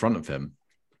Lacazette in front of him.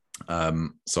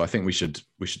 So I think we should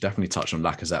definitely touch on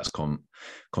Lacazette's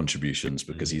contributions,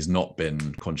 because he's not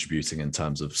been contributing in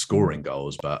terms of scoring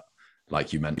goals, but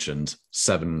like you mentioned,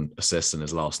 7 assists in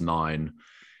his last 9.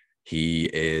 He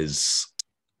is,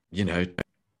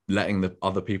 letting the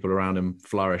other people around him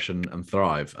flourish and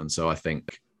thrive. And so I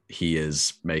think he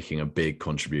is making a big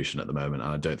contribution at the moment.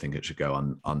 And I don't think it should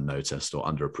go unnoticed or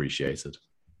underappreciated.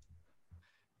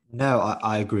 No,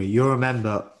 I agree. You'll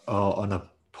remember on a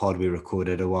pod we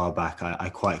recorded a while back, I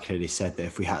quite clearly said that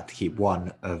if we had to keep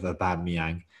one of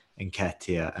Aubameyang,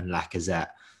 Nketiah and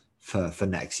Lacazette for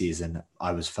next season,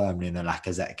 I was firmly in the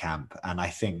Lacazette camp. And I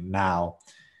think now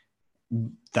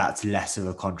that's less of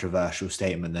a controversial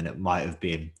statement than it might have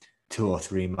been 2 or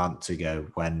 3 months ago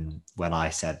when I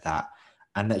said that.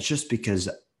 And that's just because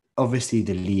obviously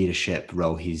the leadership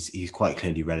role, he's quite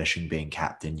clearly relishing being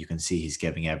captain. You can see he's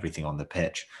giving everything on the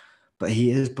pitch, but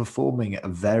he is performing a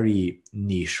very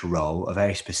niche role, a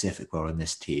very specific role in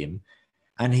this team,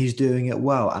 and he's doing it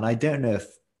well. And I don't know if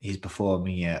he's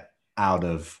performing it out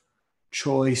of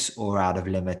choice or out of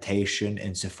limitation,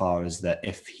 insofar as that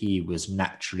if he was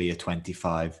naturally a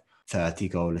 25, 30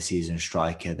 goal a season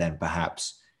striker, then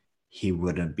perhaps he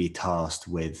wouldn't be tasked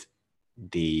with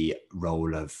the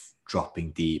role of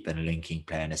dropping deep and linking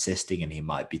play and assisting, and he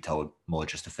might be told more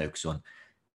just to focus on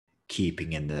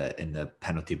keeping in the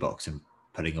penalty box and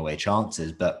putting away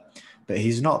chances. But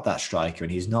he's not that striker,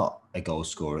 and he's not a goal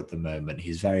scorer at the moment.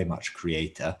 He's very much a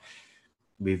creator.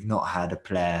 We've not had a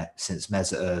player since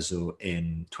Mesut Ozil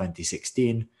in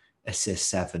 2016 assist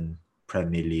 7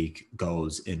 Premier League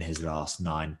goals in his last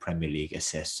 9 Premier League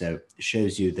assists. So it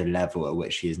shows you the level at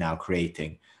which he is now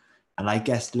creating. And I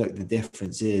guess, look, the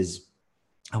difference is,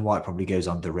 and why it probably goes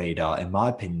under the radar, in my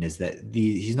opinion, is that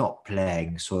he's not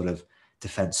playing sort of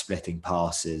defense splitting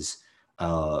passes,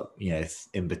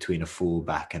 in between a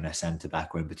fullback and a centre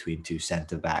back, or in between 2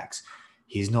 centre backs.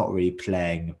 He's not really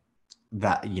playing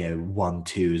that,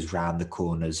 1-2s round the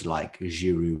corners like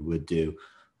Giroud would do.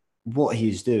 What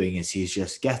he's doing is he's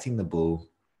just getting the ball,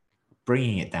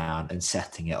 bringing it down and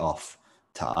setting it off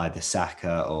to either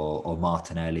Saka or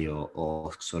Martinelli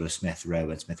or sort of Smith Rowe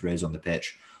when Smith Rowe's on the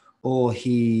pitch. Or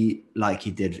he, like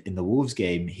he did in the Wolves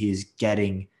game, he's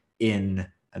getting in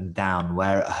and down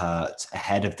where it hurts,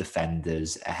 ahead of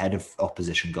defenders, ahead of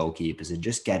opposition goalkeepers, and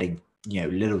just getting,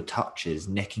 little touches,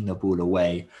 nicking the ball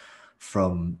away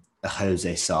from a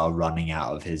Jose Sa running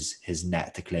out of his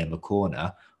net to claim a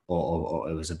corner, or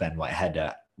it was a Ben White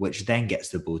header, which then gets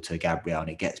the ball to Gabriel and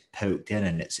it gets poked in,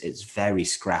 and it's very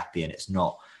scrappy and it's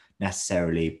not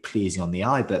necessarily pleasing on the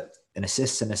eye, but an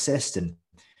assist's an assist. And,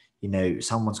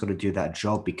 someone's got to do that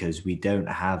job, because we don't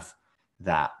have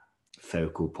that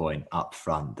focal point up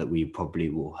front that we probably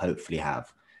will hopefully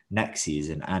have next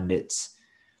season. And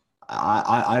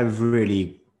I've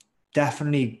really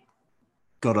definitely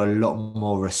got a lot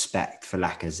more respect for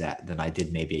Lacazette than I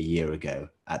did maybe a year ago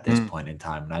at this point in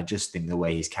time. And I just think the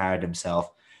way he's carried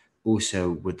himself,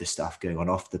 also with the stuff going on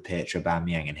off the pitch,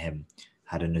 Aubameyang and him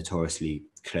had a notoriously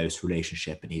close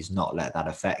relationship, and he's not let that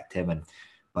affect him. And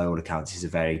by all accounts, he's a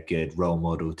very good role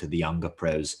model to the younger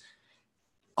pros.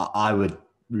 I would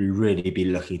really be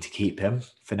looking to keep him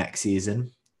for next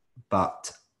season,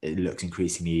 but it looks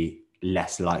increasingly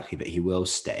less likely that he will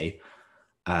stay.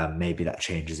 Maybe that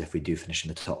changes if we do finish in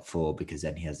the top 4, because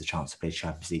then he has the chance to play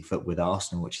Champions League football with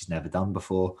Arsenal, which he's never done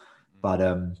before. But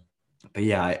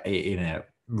yeah,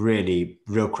 really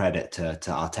real credit to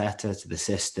Arteta, to the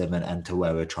system, and to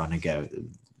where we're trying to go.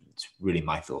 It's really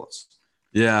my thoughts.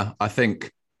 Yeah, I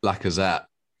think Lacazette,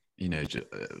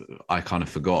 I kind of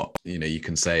forgot, you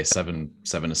can say seven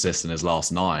assists in his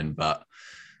last 9, but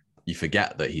you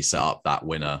forget that he set up that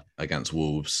winner against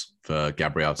Wolves for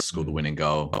Gabriel to score the winning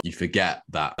goal. You forget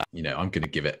that, I'm going to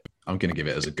give it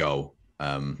as a goal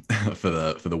for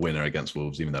the winner against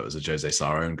Wolves, even though it was a Jose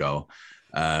Sa own goal.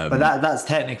 But that's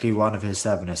technically one of his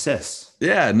 7 assists.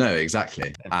 Yeah, no,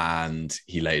 exactly. And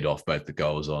he laid off both the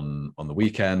goals on the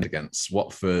weekend against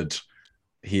Watford.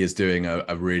 He is doing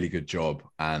a really good job.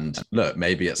 And look,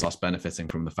 maybe it's us benefiting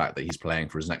from the fact that he's playing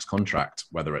for his next contract,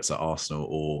 whether it's at Arsenal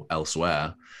or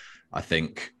elsewhere. I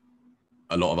think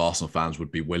a lot of Arsenal fans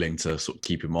would be willing to sort of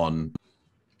keep him on,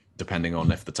 depending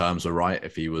on if the terms were right,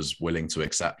 if he was willing to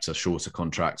accept a shorter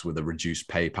contract with a reduced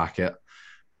pay packet.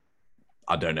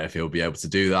 I don't know if he'll be able to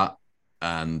do that,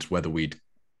 and whether we'd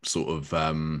sort of,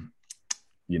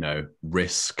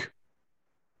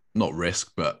 not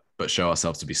risk, but show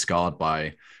ourselves to be scarred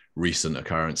by recent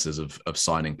occurrences of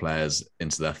signing players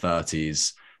into their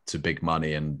 30s to big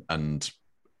money and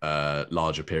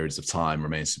larger periods of time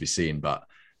remains to be seen. But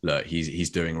look, he's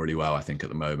doing really well, I think, at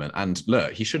the moment. And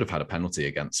look, he should have had a penalty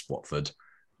against Watford,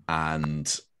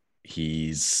 and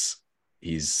he's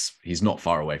not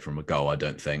far away from a goal, I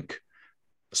don't think.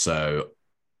 So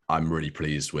I'm really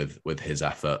pleased with his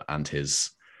effort and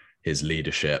his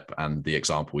leadership and the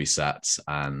example he sets.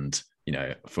 And, you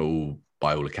know,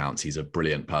 by all accounts, he's a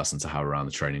brilliant person to have around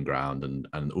the training ground,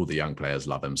 and all the young players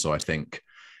love him. So I think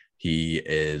he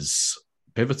is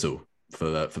pivotal for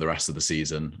the rest of the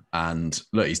season. And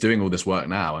look, he's doing all this work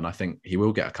now, and I think he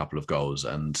will get a couple of goals.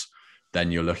 And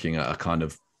then you're looking at a kind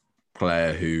of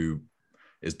player who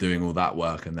is doing all that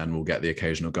work and then will get the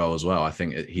occasional goal as well. I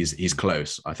think he's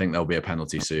close. I think there'll be a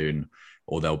penalty soon,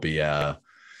 or there'll be a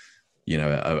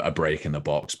break in the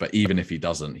box. But even if he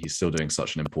doesn't, he's still doing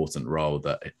such an important role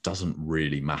that it doesn't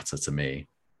really matter to me.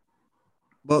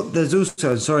 Well, there's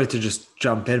also, sorry to just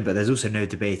jump in, but there's also no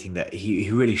debating that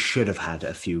he really should have had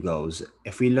a few goals.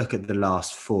 If we look at the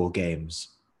last 4 games,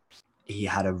 he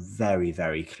had a very,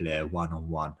 very clear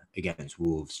one-on-one against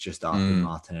Wolves just after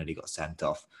Martinelli got sent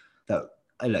off. That,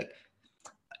 look,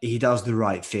 he does the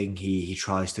right thing. He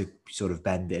tries to sort of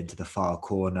bend it into the far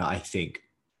corner. I think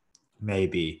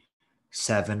maybe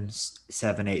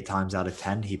 7-8 times out of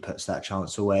 10, he puts that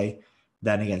chance away.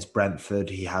 Then against Brentford,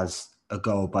 he has a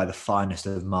goal by the finest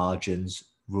of margins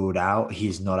ruled out.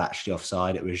 He's not actually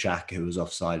offside. It was Xhaka who was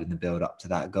offside in the build-up to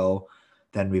that goal.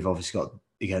 Then we've obviously got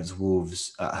against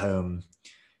Wolves at home,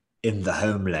 in the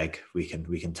home leg, we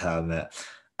can term it.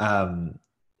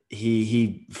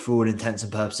 He, for all intents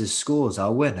and purposes, scores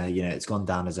our winner. You know, it's gone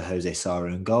down as a Jose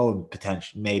Sarri goal, and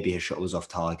potentially maybe his shot was off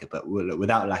target, but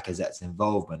without Lacazette's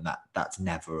involvement, that's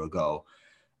never a goal.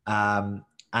 And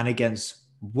against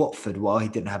Watford, while he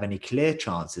didn't have any clear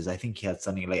chances, I think he had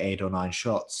something like 8 or 9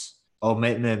 shots. Or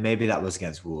maybe that was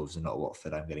against Wolves and not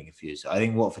Watford. I'm getting confused. I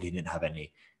think Watford, he didn't have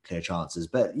any clear chances.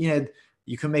 But, you know,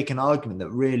 you can make an argument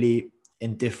that really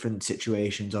in different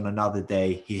situations on another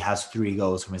day, he has 3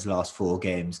 goals from his last 4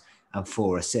 games and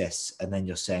 4 assists. And then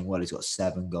you're saying, well, he's got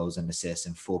 7 goals and assists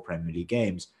in 4 Premier League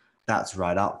games. That's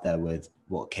right up there with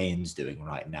what Kane's doing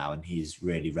right now. And he's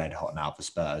really red hot now for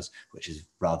Spurs, which is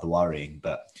rather worrying,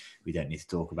 but we don't need to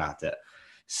talk about it.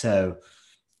 So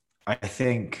I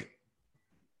think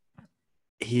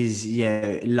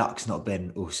luck's not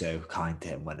been also kind to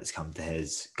him when it's come to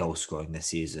his goal scoring this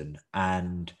season.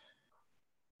 And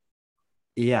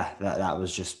yeah, that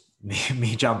was just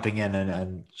me jumping in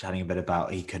and chatting a bit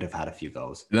about he could have had a few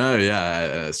goals. No,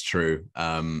 yeah, it's true.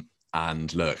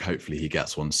 And look, hopefully he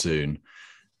gets one soon.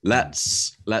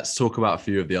 Let's talk about a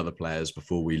few of the other players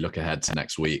before we look ahead to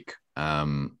next week.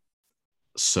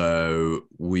 So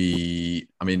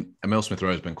Emile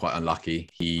Smith-Rowe has been quite unlucky.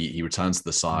 He returns to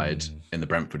the side in the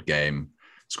Brentford game,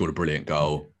 scored a brilliant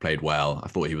goal, played well. I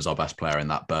thought he was our best player in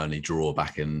that Burnley draw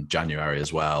back in January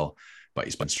as well, but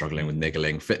he's been struggling with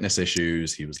niggling fitness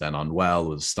issues. He was then unwell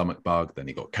with a stomach bug, then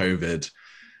he got COVID.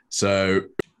 So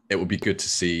it would be good to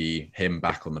see him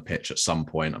back on the pitch at some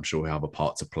point. I'm sure he'll have a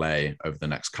part to play over the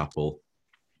next couple.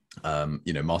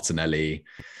 Martinelli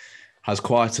has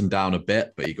quietened down a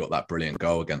bit, but he got that brilliant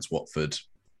goal against Watford.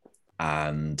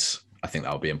 And I think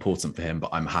that will be important for him,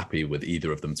 but I'm happy with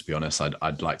either of them, to be honest.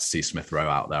 I'd like to see Smith-Rowe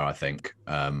out there, I think,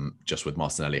 just with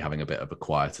Martinelli having a bit of a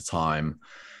quieter time.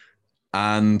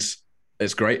 And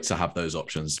it's great to have those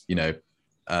options. You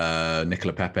know,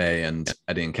 Nicola Pepe and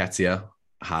Eddie Nketiah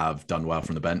have done well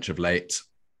from the bench of late.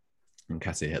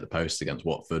 Nketiah hit the post against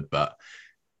Watford, but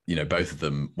you know, both of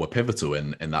them were pivotal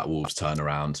in that Wolves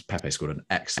turnaround. Pepe scored an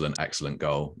excellent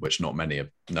goal, which no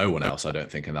one else, I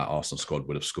don't think, in that Arsenal squad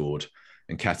would have scored.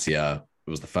 And Nketiah, it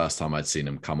was the first time I'd seen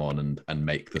him come on and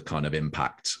make the kind of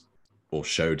impact, or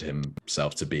showed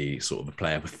himself to be sort of a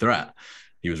player with threat.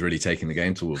 He was really taking the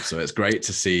game to Wolves. So it's great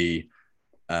to see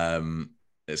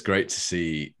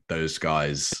those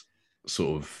guys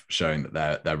sort of showing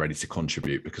that they're ready to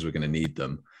contribute, because we're going to need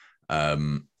them.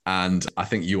 And I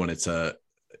think you wanted to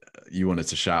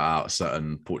shout out a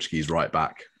certain Portuguese right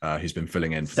back who's been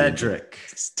filling in for Cedric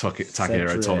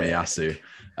Takehiro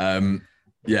Tomiyasu.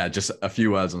 Just a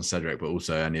few words on Cedric, but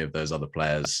also any of those other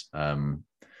players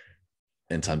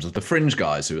in terms of the fringe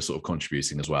guys who are sort of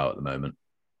contributing as well at the moment.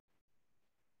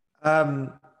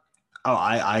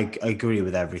 I agree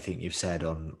with everything you've said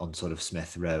on sort of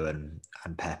Smith-Rowe and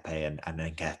Pepe and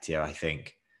Nketiah. I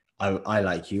think I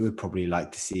like you would probably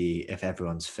like to see, if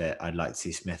everyone's fit, I'd like to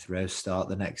see Smith-Rowe start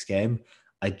the next game.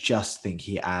 I just think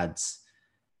he adds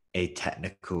a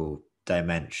technical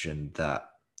dimension that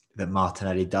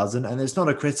Martinelli doesn't. And it's not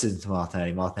a criticism to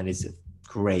Martinelli. Martinelli's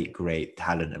great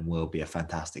talent and will be a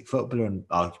fantastic footballer and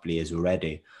arguably is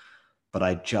already. But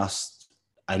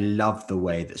I love the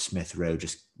way that Smith Rowe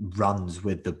just runs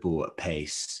with the ball at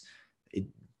pace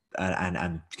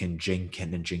and can jink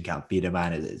in and jink out, beat a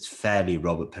man. It's fairly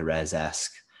Robert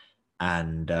Perez-esque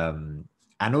and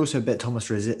also a bit Thomas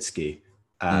Rosicky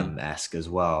esque as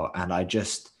well. And I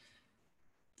just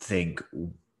think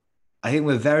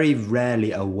we're very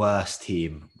rarely a worse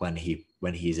team when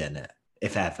he's in it,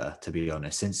 if ever, to be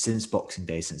honest. Since Boxing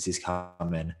Day, since he's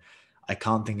come in, I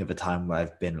can't think of a time where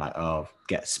I've been like, oh,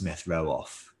 get Smith Rowe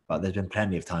off. But there's been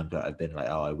plenty of times where I've been like,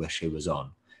 oh, I wish he was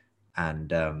on.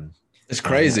 And it's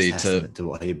crazy to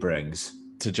what he brings.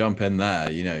 To jump in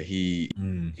there, you know,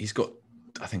 he's got,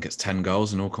 I think it's 10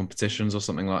 goals in all competitions or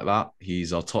something like that.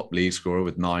 He's our top league scorer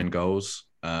with 9 goals.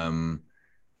 And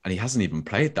he hasn't even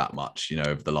played that much, you know,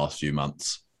 over the last few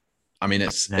months. I mean,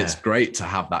 it's great to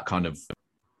have that kind of,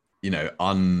 you know,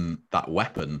 that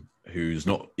weapon who's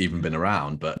not even been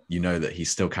around, but you know that he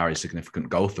still carries significant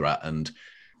goal threat. And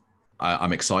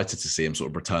I'm excited to see him sort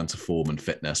of return to form and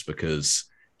fitness, because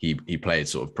he played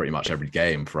sort of pretty much every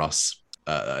game for us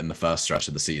in the first stretch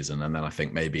of the season. And then I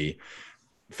think maybe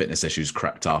fitness issues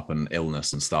crept up and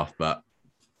illness and stuff. But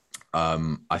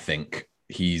I think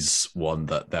he's one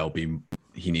that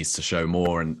he needs to show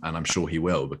more, and I'm sure he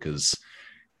will, because,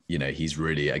 you know, he's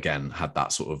really, again, had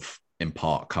that sort of in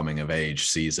part coming of age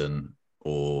season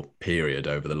or period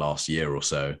over the last year or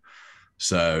so.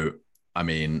 So, I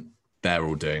mean, they're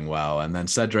all doing well. And then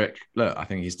Cedric, look, I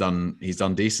think he's done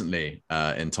decently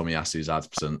in Tomiyasu's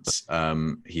absence.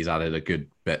 He's added a good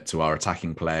bit to our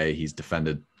attacking play. He's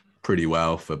defended pretty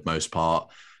well for most part.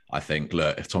 I think,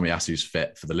 look, if Tomiyasu's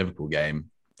fit for the Liverpool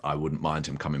game, I wouldn't mind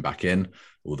him coming back in,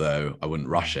 although I wouldn't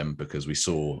rush him, because we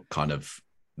saw kind of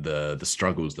the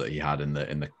struggles that he had in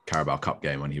the Carabao Cup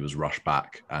game when he was rushed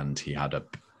back, and he had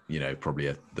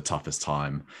probably the toughest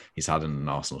time he's had in an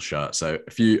Arsenal shirt. So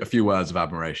a few words of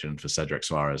admiration for Cedric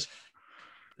Soares.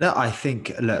 No, I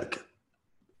think, look,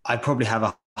 I probably have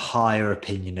a higher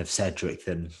opinion of Cedric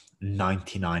than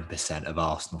 99% of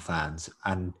Arsenal fans.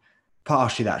 And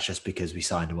partially that's just because we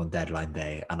signed him on deadline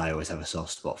day. And I always have a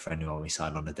soft spot for anyone we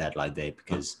sign on a deadline day,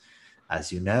 because,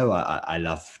 as you know, I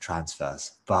love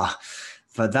transfers. But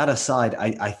that aside,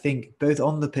 I think both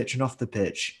on the pitch and off the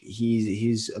pitch,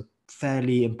 he's a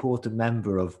fairly important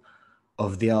member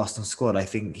of the Arsenal squad. I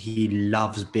think he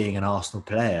loves being an Arsenal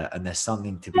player, and there's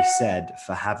something to be said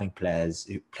for having players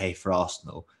who play for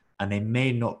Arsenal, and they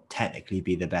may not technically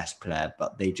be the best player,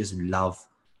 but they just love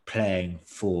playing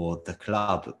for the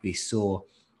club. We saw, do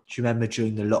you remember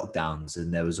during the lockdowns,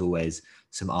 and there was always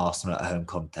some Arsenal at home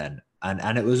content,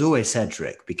 and it was always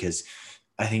Cedric, because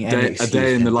I think a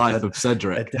day in the life of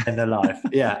Cedric. A day in the life,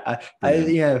 yeah.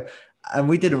 And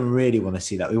we didn't really want to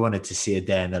see that. We wanted to see a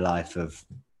day in the life of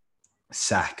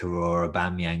Saka or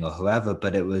Aubameyang or whoever,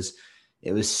 but it was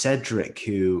Cedric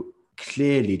who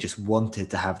clearly just wanted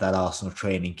to have that Arsenal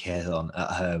training kit on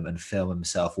at home and film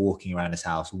himself walking around his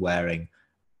house wearing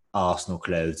Arsenal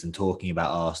clothes and talking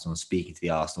about Arsenal and speaking to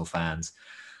the Arsenal fans.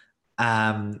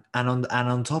 And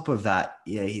on top of that,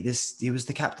 he was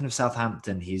the captain of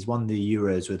Southampton. He's won the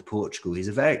Euros with Portugal. He's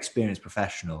a very experienced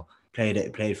professional.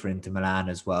 Played for Inter Milan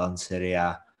as well in Serie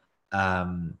A.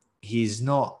 He's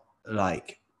not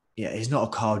he's not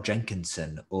a Carl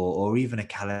Jenkinson or even a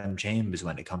Callum Chambers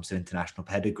when it comes to international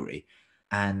pedigree.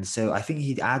 And so I think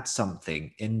he'd add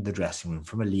something in the dressing room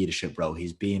from a leadership role.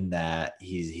 He's been there.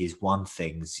 He's won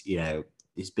things.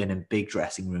 He's been in big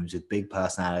dressing rooms with big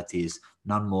personalities,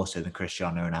 none more so than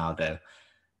Cristiano Ronaldo.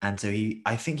 And so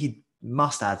I think he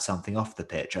must add something off the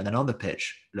pitch. And then on the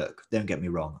pitch, look, don't get me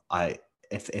wrong.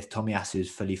 If Tomiyasu is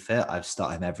fully fit, I'd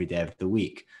start him every day of the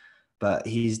week. But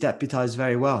he's deputised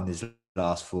very well in his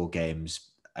last 4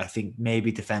 games. I think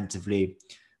maybe defensively,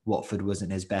 Watford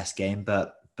wasn't his best game,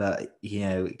 but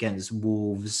against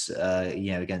Wolves,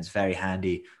 against very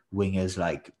handy wingers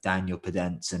like Daniel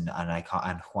Podence and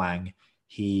Hwang,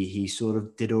 he sort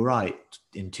of did all right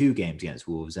in 2 games against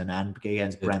Wolves, and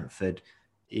against Brentford,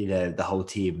 the whole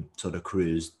team sort of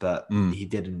cruised, but he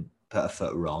didn't put a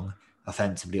foot wrong,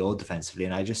 offensively or defensively.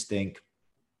 And I just think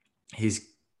he's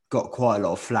got quite a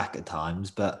lot of flack at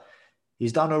times, but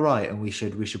he's done all right, and we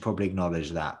should probably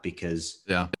acknowledge that, because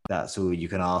that's all you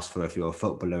can ask for if you're a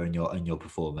footballer and you're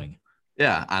performing.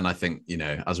 Yeah, and I think,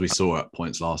 as we saw at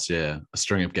points last year, a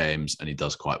string of games and he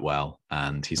does quite well.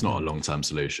 And he's not a long-term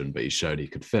solution, but he showed he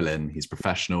could fill in. He's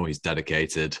professional, he's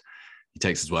dedicated, he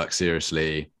takes his work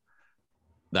seriously.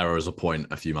 There was a point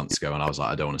a few months ago when I was like,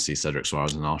 I don't want to see Cedric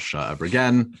Soares in an Arsenal shirt ever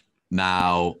again.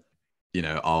 Now,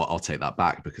 I'll take that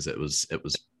back, because that was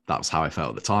how I felt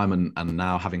at the time. And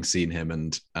now, having seen him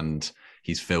and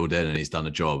he's filled in and he's done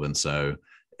a job. And so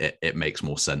it makes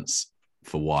more sense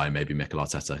for why maybe Mikel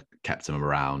Arteta kept him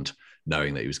around,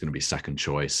 knowing that he was going to be second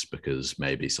choice, because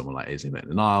maybe someone like Ainsley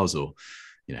Maitland-Niles or,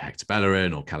 Hector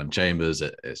Bellerin or Callum Chambers,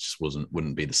 it just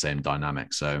wouldn't be the same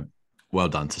dynamic. So well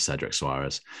done to Cedric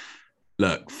Soares.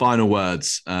 Look, final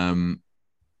words.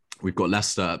 We've got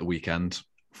Leicester at the weekend,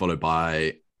 followed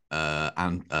by not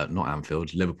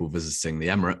Anfield, Liverpool visiting the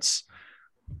Emirates.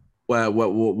 What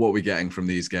are we getting from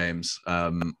these games?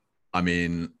 I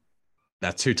mean,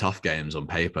 they're two tough games on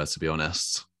paper, to be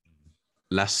honest.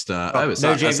 Leicester.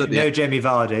 No Jamie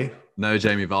Vardy. No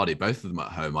Jamie Vardy. Both of them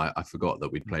at home. I forgot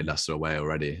that we'd played Leicester away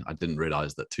already. I didn't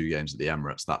realise that 2 games at the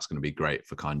Emirates. That's going to be great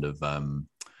for kind of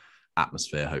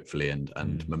atmosphere, hopefully,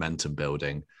 and momentum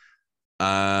building.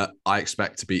 I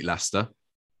expect to beat Leicester.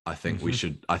 I think we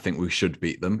should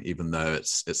beat them, even though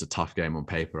it's a tough game on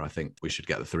paper. I think we should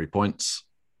get the 3 points.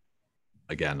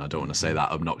 Again, I don't want to say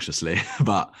that obnoxiously,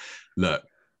 but look,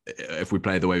 if we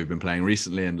play the way we've been playing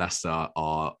recently, and Leicester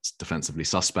are defensively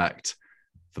suspect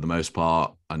for the most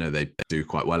part, I know they do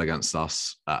quite well against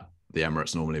us at the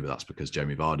Emirates normally, but that's because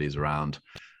Jamie Vardy is around.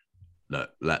 Look,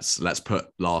 let's put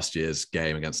last year's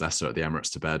game against Leicester at the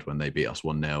Emirates to bed when they beat us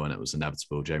 1-0 and it was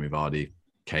inevitable. Jamie Vardy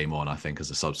came on, I think,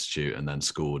 as a substitute and then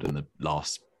scored in the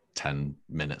last 10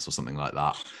 minutes or something like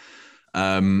that.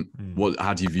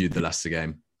 How do you view the Leicester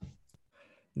game?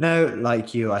 No,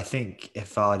 like you, I think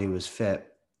if Vardy was fit,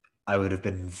 I would have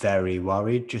been very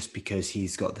worried, just because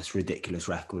he's got this ridiculous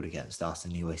record against us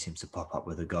and he always seems to pop up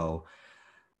with a goal.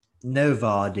 No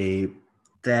Vardy,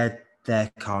 their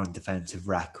current defensive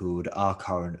record, our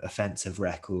current offensive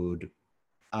record,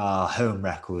 our home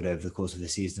record over the course of the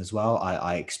season as well,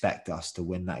 I expect us to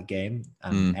win that game,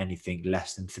 and anything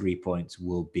less than 3 points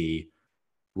will be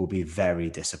very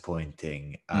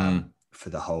disappointing for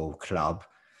the whole club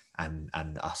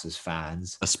and us as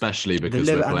fans, especially because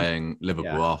we're playing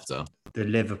Liverpool after. The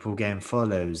Liverpool game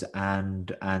follows,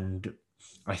 and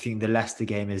I think the Leicester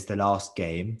game is the last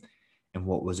game in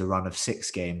what was a run of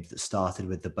 6 games that started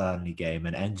with the Burnley game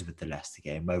and ends with the Leicester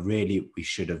game, where really we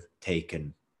should have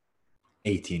taken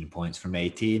 18 points from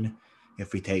 18.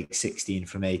 If we take 16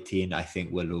 from 18, I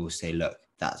think we'll all say, look,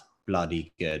 that's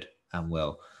bloody good, and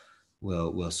we'll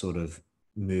sort of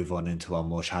move on into our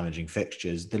more challenging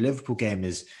fixtures. The Liverpool game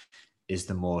is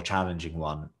the more challenging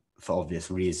one for obvious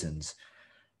reasons.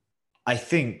 I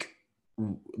think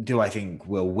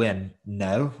we'll win?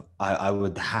 No. I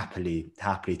would happily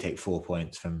take 4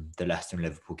 points from the Leicester and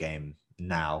Liverpool game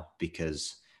now,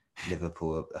 because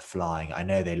Liverpool are flying. I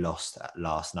know they lost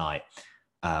last night,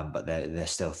 but they're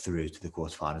still through to the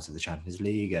quarterfinals of the Champions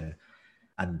League, and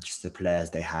just the players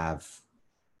they have,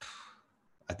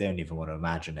 I don't even want to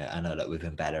imagine it. I know that we've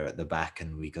been better at the back,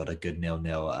 and we got a good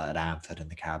 0-0 at Anfield in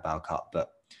the Carabao Cup, but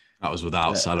that was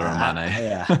without Salah and Mane.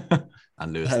 Yeah.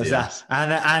 And Luis Diaz.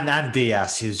 And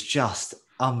Diaz, who's just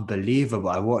unbelievable.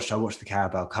 I watched the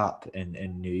Carabao Cup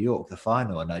in New York, the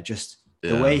final, and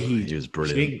the way he was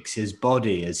brilliant. Jinks his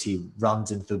body as he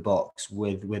runs into the box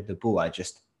with the ball. I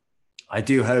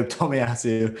do hope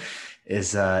Tomiyasu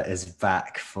is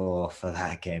back for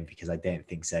that game, because I don't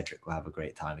think Cedric will have a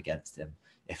great time against him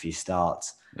if he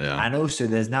starts. Yeah. And also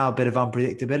there's now a bit of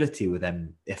unpredictability with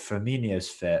him. If Firmino's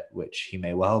fit, which he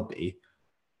may well be,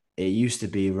 it used to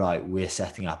be, right, we're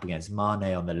setting up against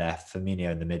Mane on the left,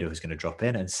 Firmino in the middle who's going to drop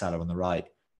in, and Salah on the right.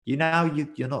 You're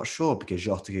not sure, because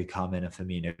Jota could come in and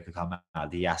Firmino could come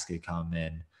out, Diaz could come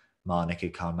in, Mane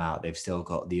could come out. They've still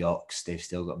got the Ox, they've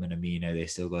still got Minamino, they've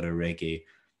still got Origi.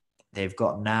 They've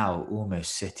got now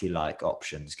almost City-like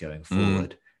options going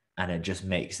forward, and it just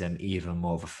makes them even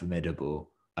more of a formidable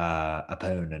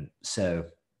opponent. So,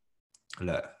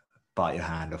 look, bite your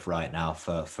hand off right now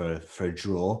for a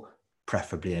draw,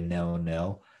 preferably a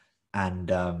 0-0,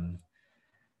 and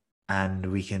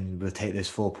we'll take those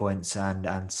 4 points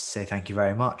and say thank you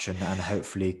very much, and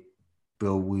hopefully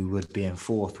we would be in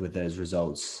fourth with those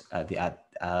results at the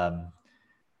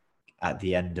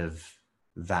end of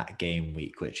that game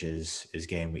week, which is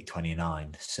game week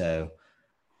 29. So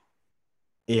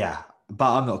yeah,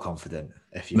 but I'm not confident,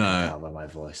 if you can tell by my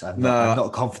voice. I'm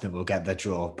not confident we'll get the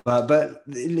draw. But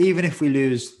even if we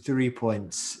lose 3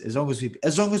 points, as long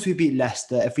as we beat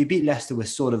Leicester, if we beat Leicester, we're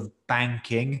sort of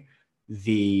banking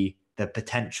the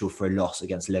potential for a loss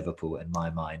against Liverpool, in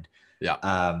my mind. Yeah.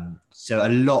 So a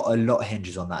lot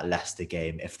hinges on that Leicester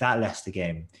game. If that Leicester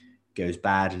game goes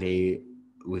badly,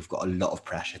 we've got a lot of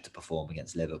pressure to perform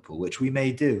against Liverpool, which we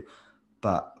may do.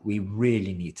 But we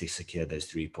really need to secure those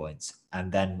 3 points,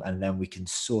 and then we can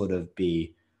sort of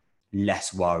be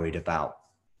less worried about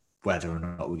whether or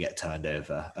not we get turned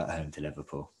over at home to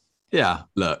Liverpool. Yeah,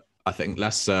 look, I think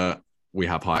Leicester we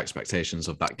have high expectations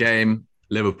of that game.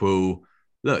 Liverpool,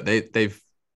 look,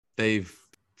 they've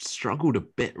struggled a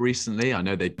bit recently. I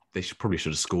know they probably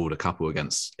should have scored a couple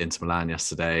against Inter Milan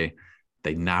yesterday.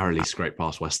 They narrowly scraped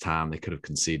past West Ham. They could have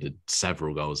conceded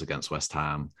several goals against West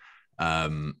Ham.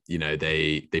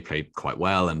 They played quite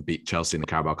well and beat Chelsea in the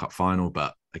Carabao Cup final,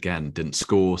 but again, didn't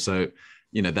score. So,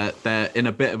 they're in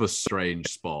a bit of a strange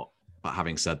spot. But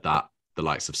having said that, the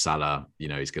likes of Salah,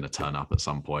 he's going to turn up at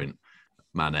some point.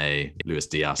 Mane, Luis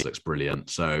Diaz looks brilliant.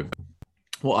 So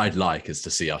what I'd like is to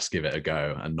see us give it a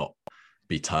go and not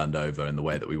be turned over in the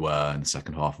way that we were in the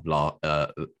second half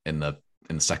of in the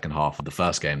second half of the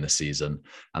first game this season,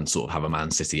 and sort of have a Man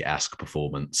City-esque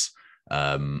performance,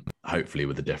 hopefully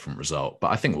with a different result.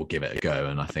 But I think we'll give it a go,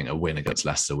 and I think a win against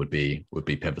Leicester would be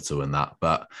pivotal in that.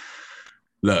 But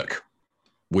look,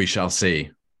 we shall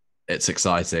see. It's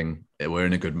exciting. We're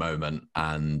in a good moment,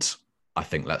 and I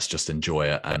think let's just enjoy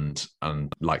it and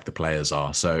like the players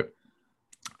are. So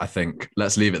I think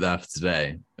let's leave it there for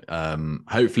today.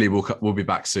 Hopefully we'll be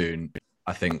back soon.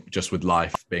 I think just with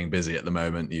life being busy at the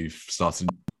moment, you've started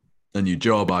a new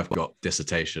job. I've got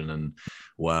dissertation and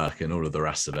work and all of the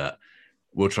rest of it.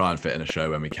 We'll try and fit in a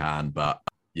show when we can, but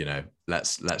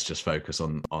let's just focus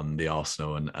on the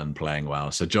Arsenal and playing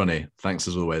well. So Johnny, thanks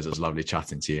as always. It was lovely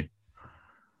chatting to you.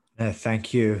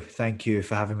 Thank you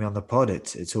for having me on the pod.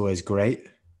 It's always great,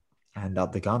 and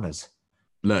up the Gunners.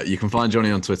 Look, you can find Johnny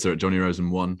on Twitter at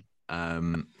JohnnyRosen1,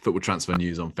 Football Transfer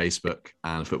News on Facebook,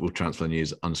 and Football Transfer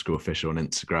News _official on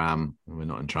Instagram. We're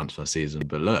not in transfer season,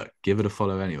 but look, give it a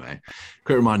follow anyway.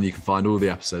 Quick reminder, you can find all the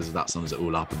episodes of That Sums It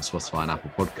All Up on Spotify and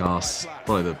Apple Podcasts.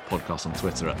 Follow the podcast on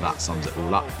Twitter at That Sums It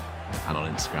All Up, and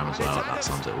on Instagram as well at That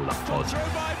Sums It All Up pod.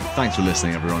 Thanks for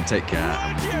listening, everyone. Take care,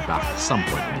 and we'll be back at some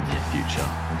point in the near future.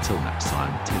 Until next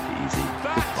time, take it easy.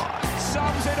 Goodbye.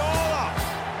 Sums it all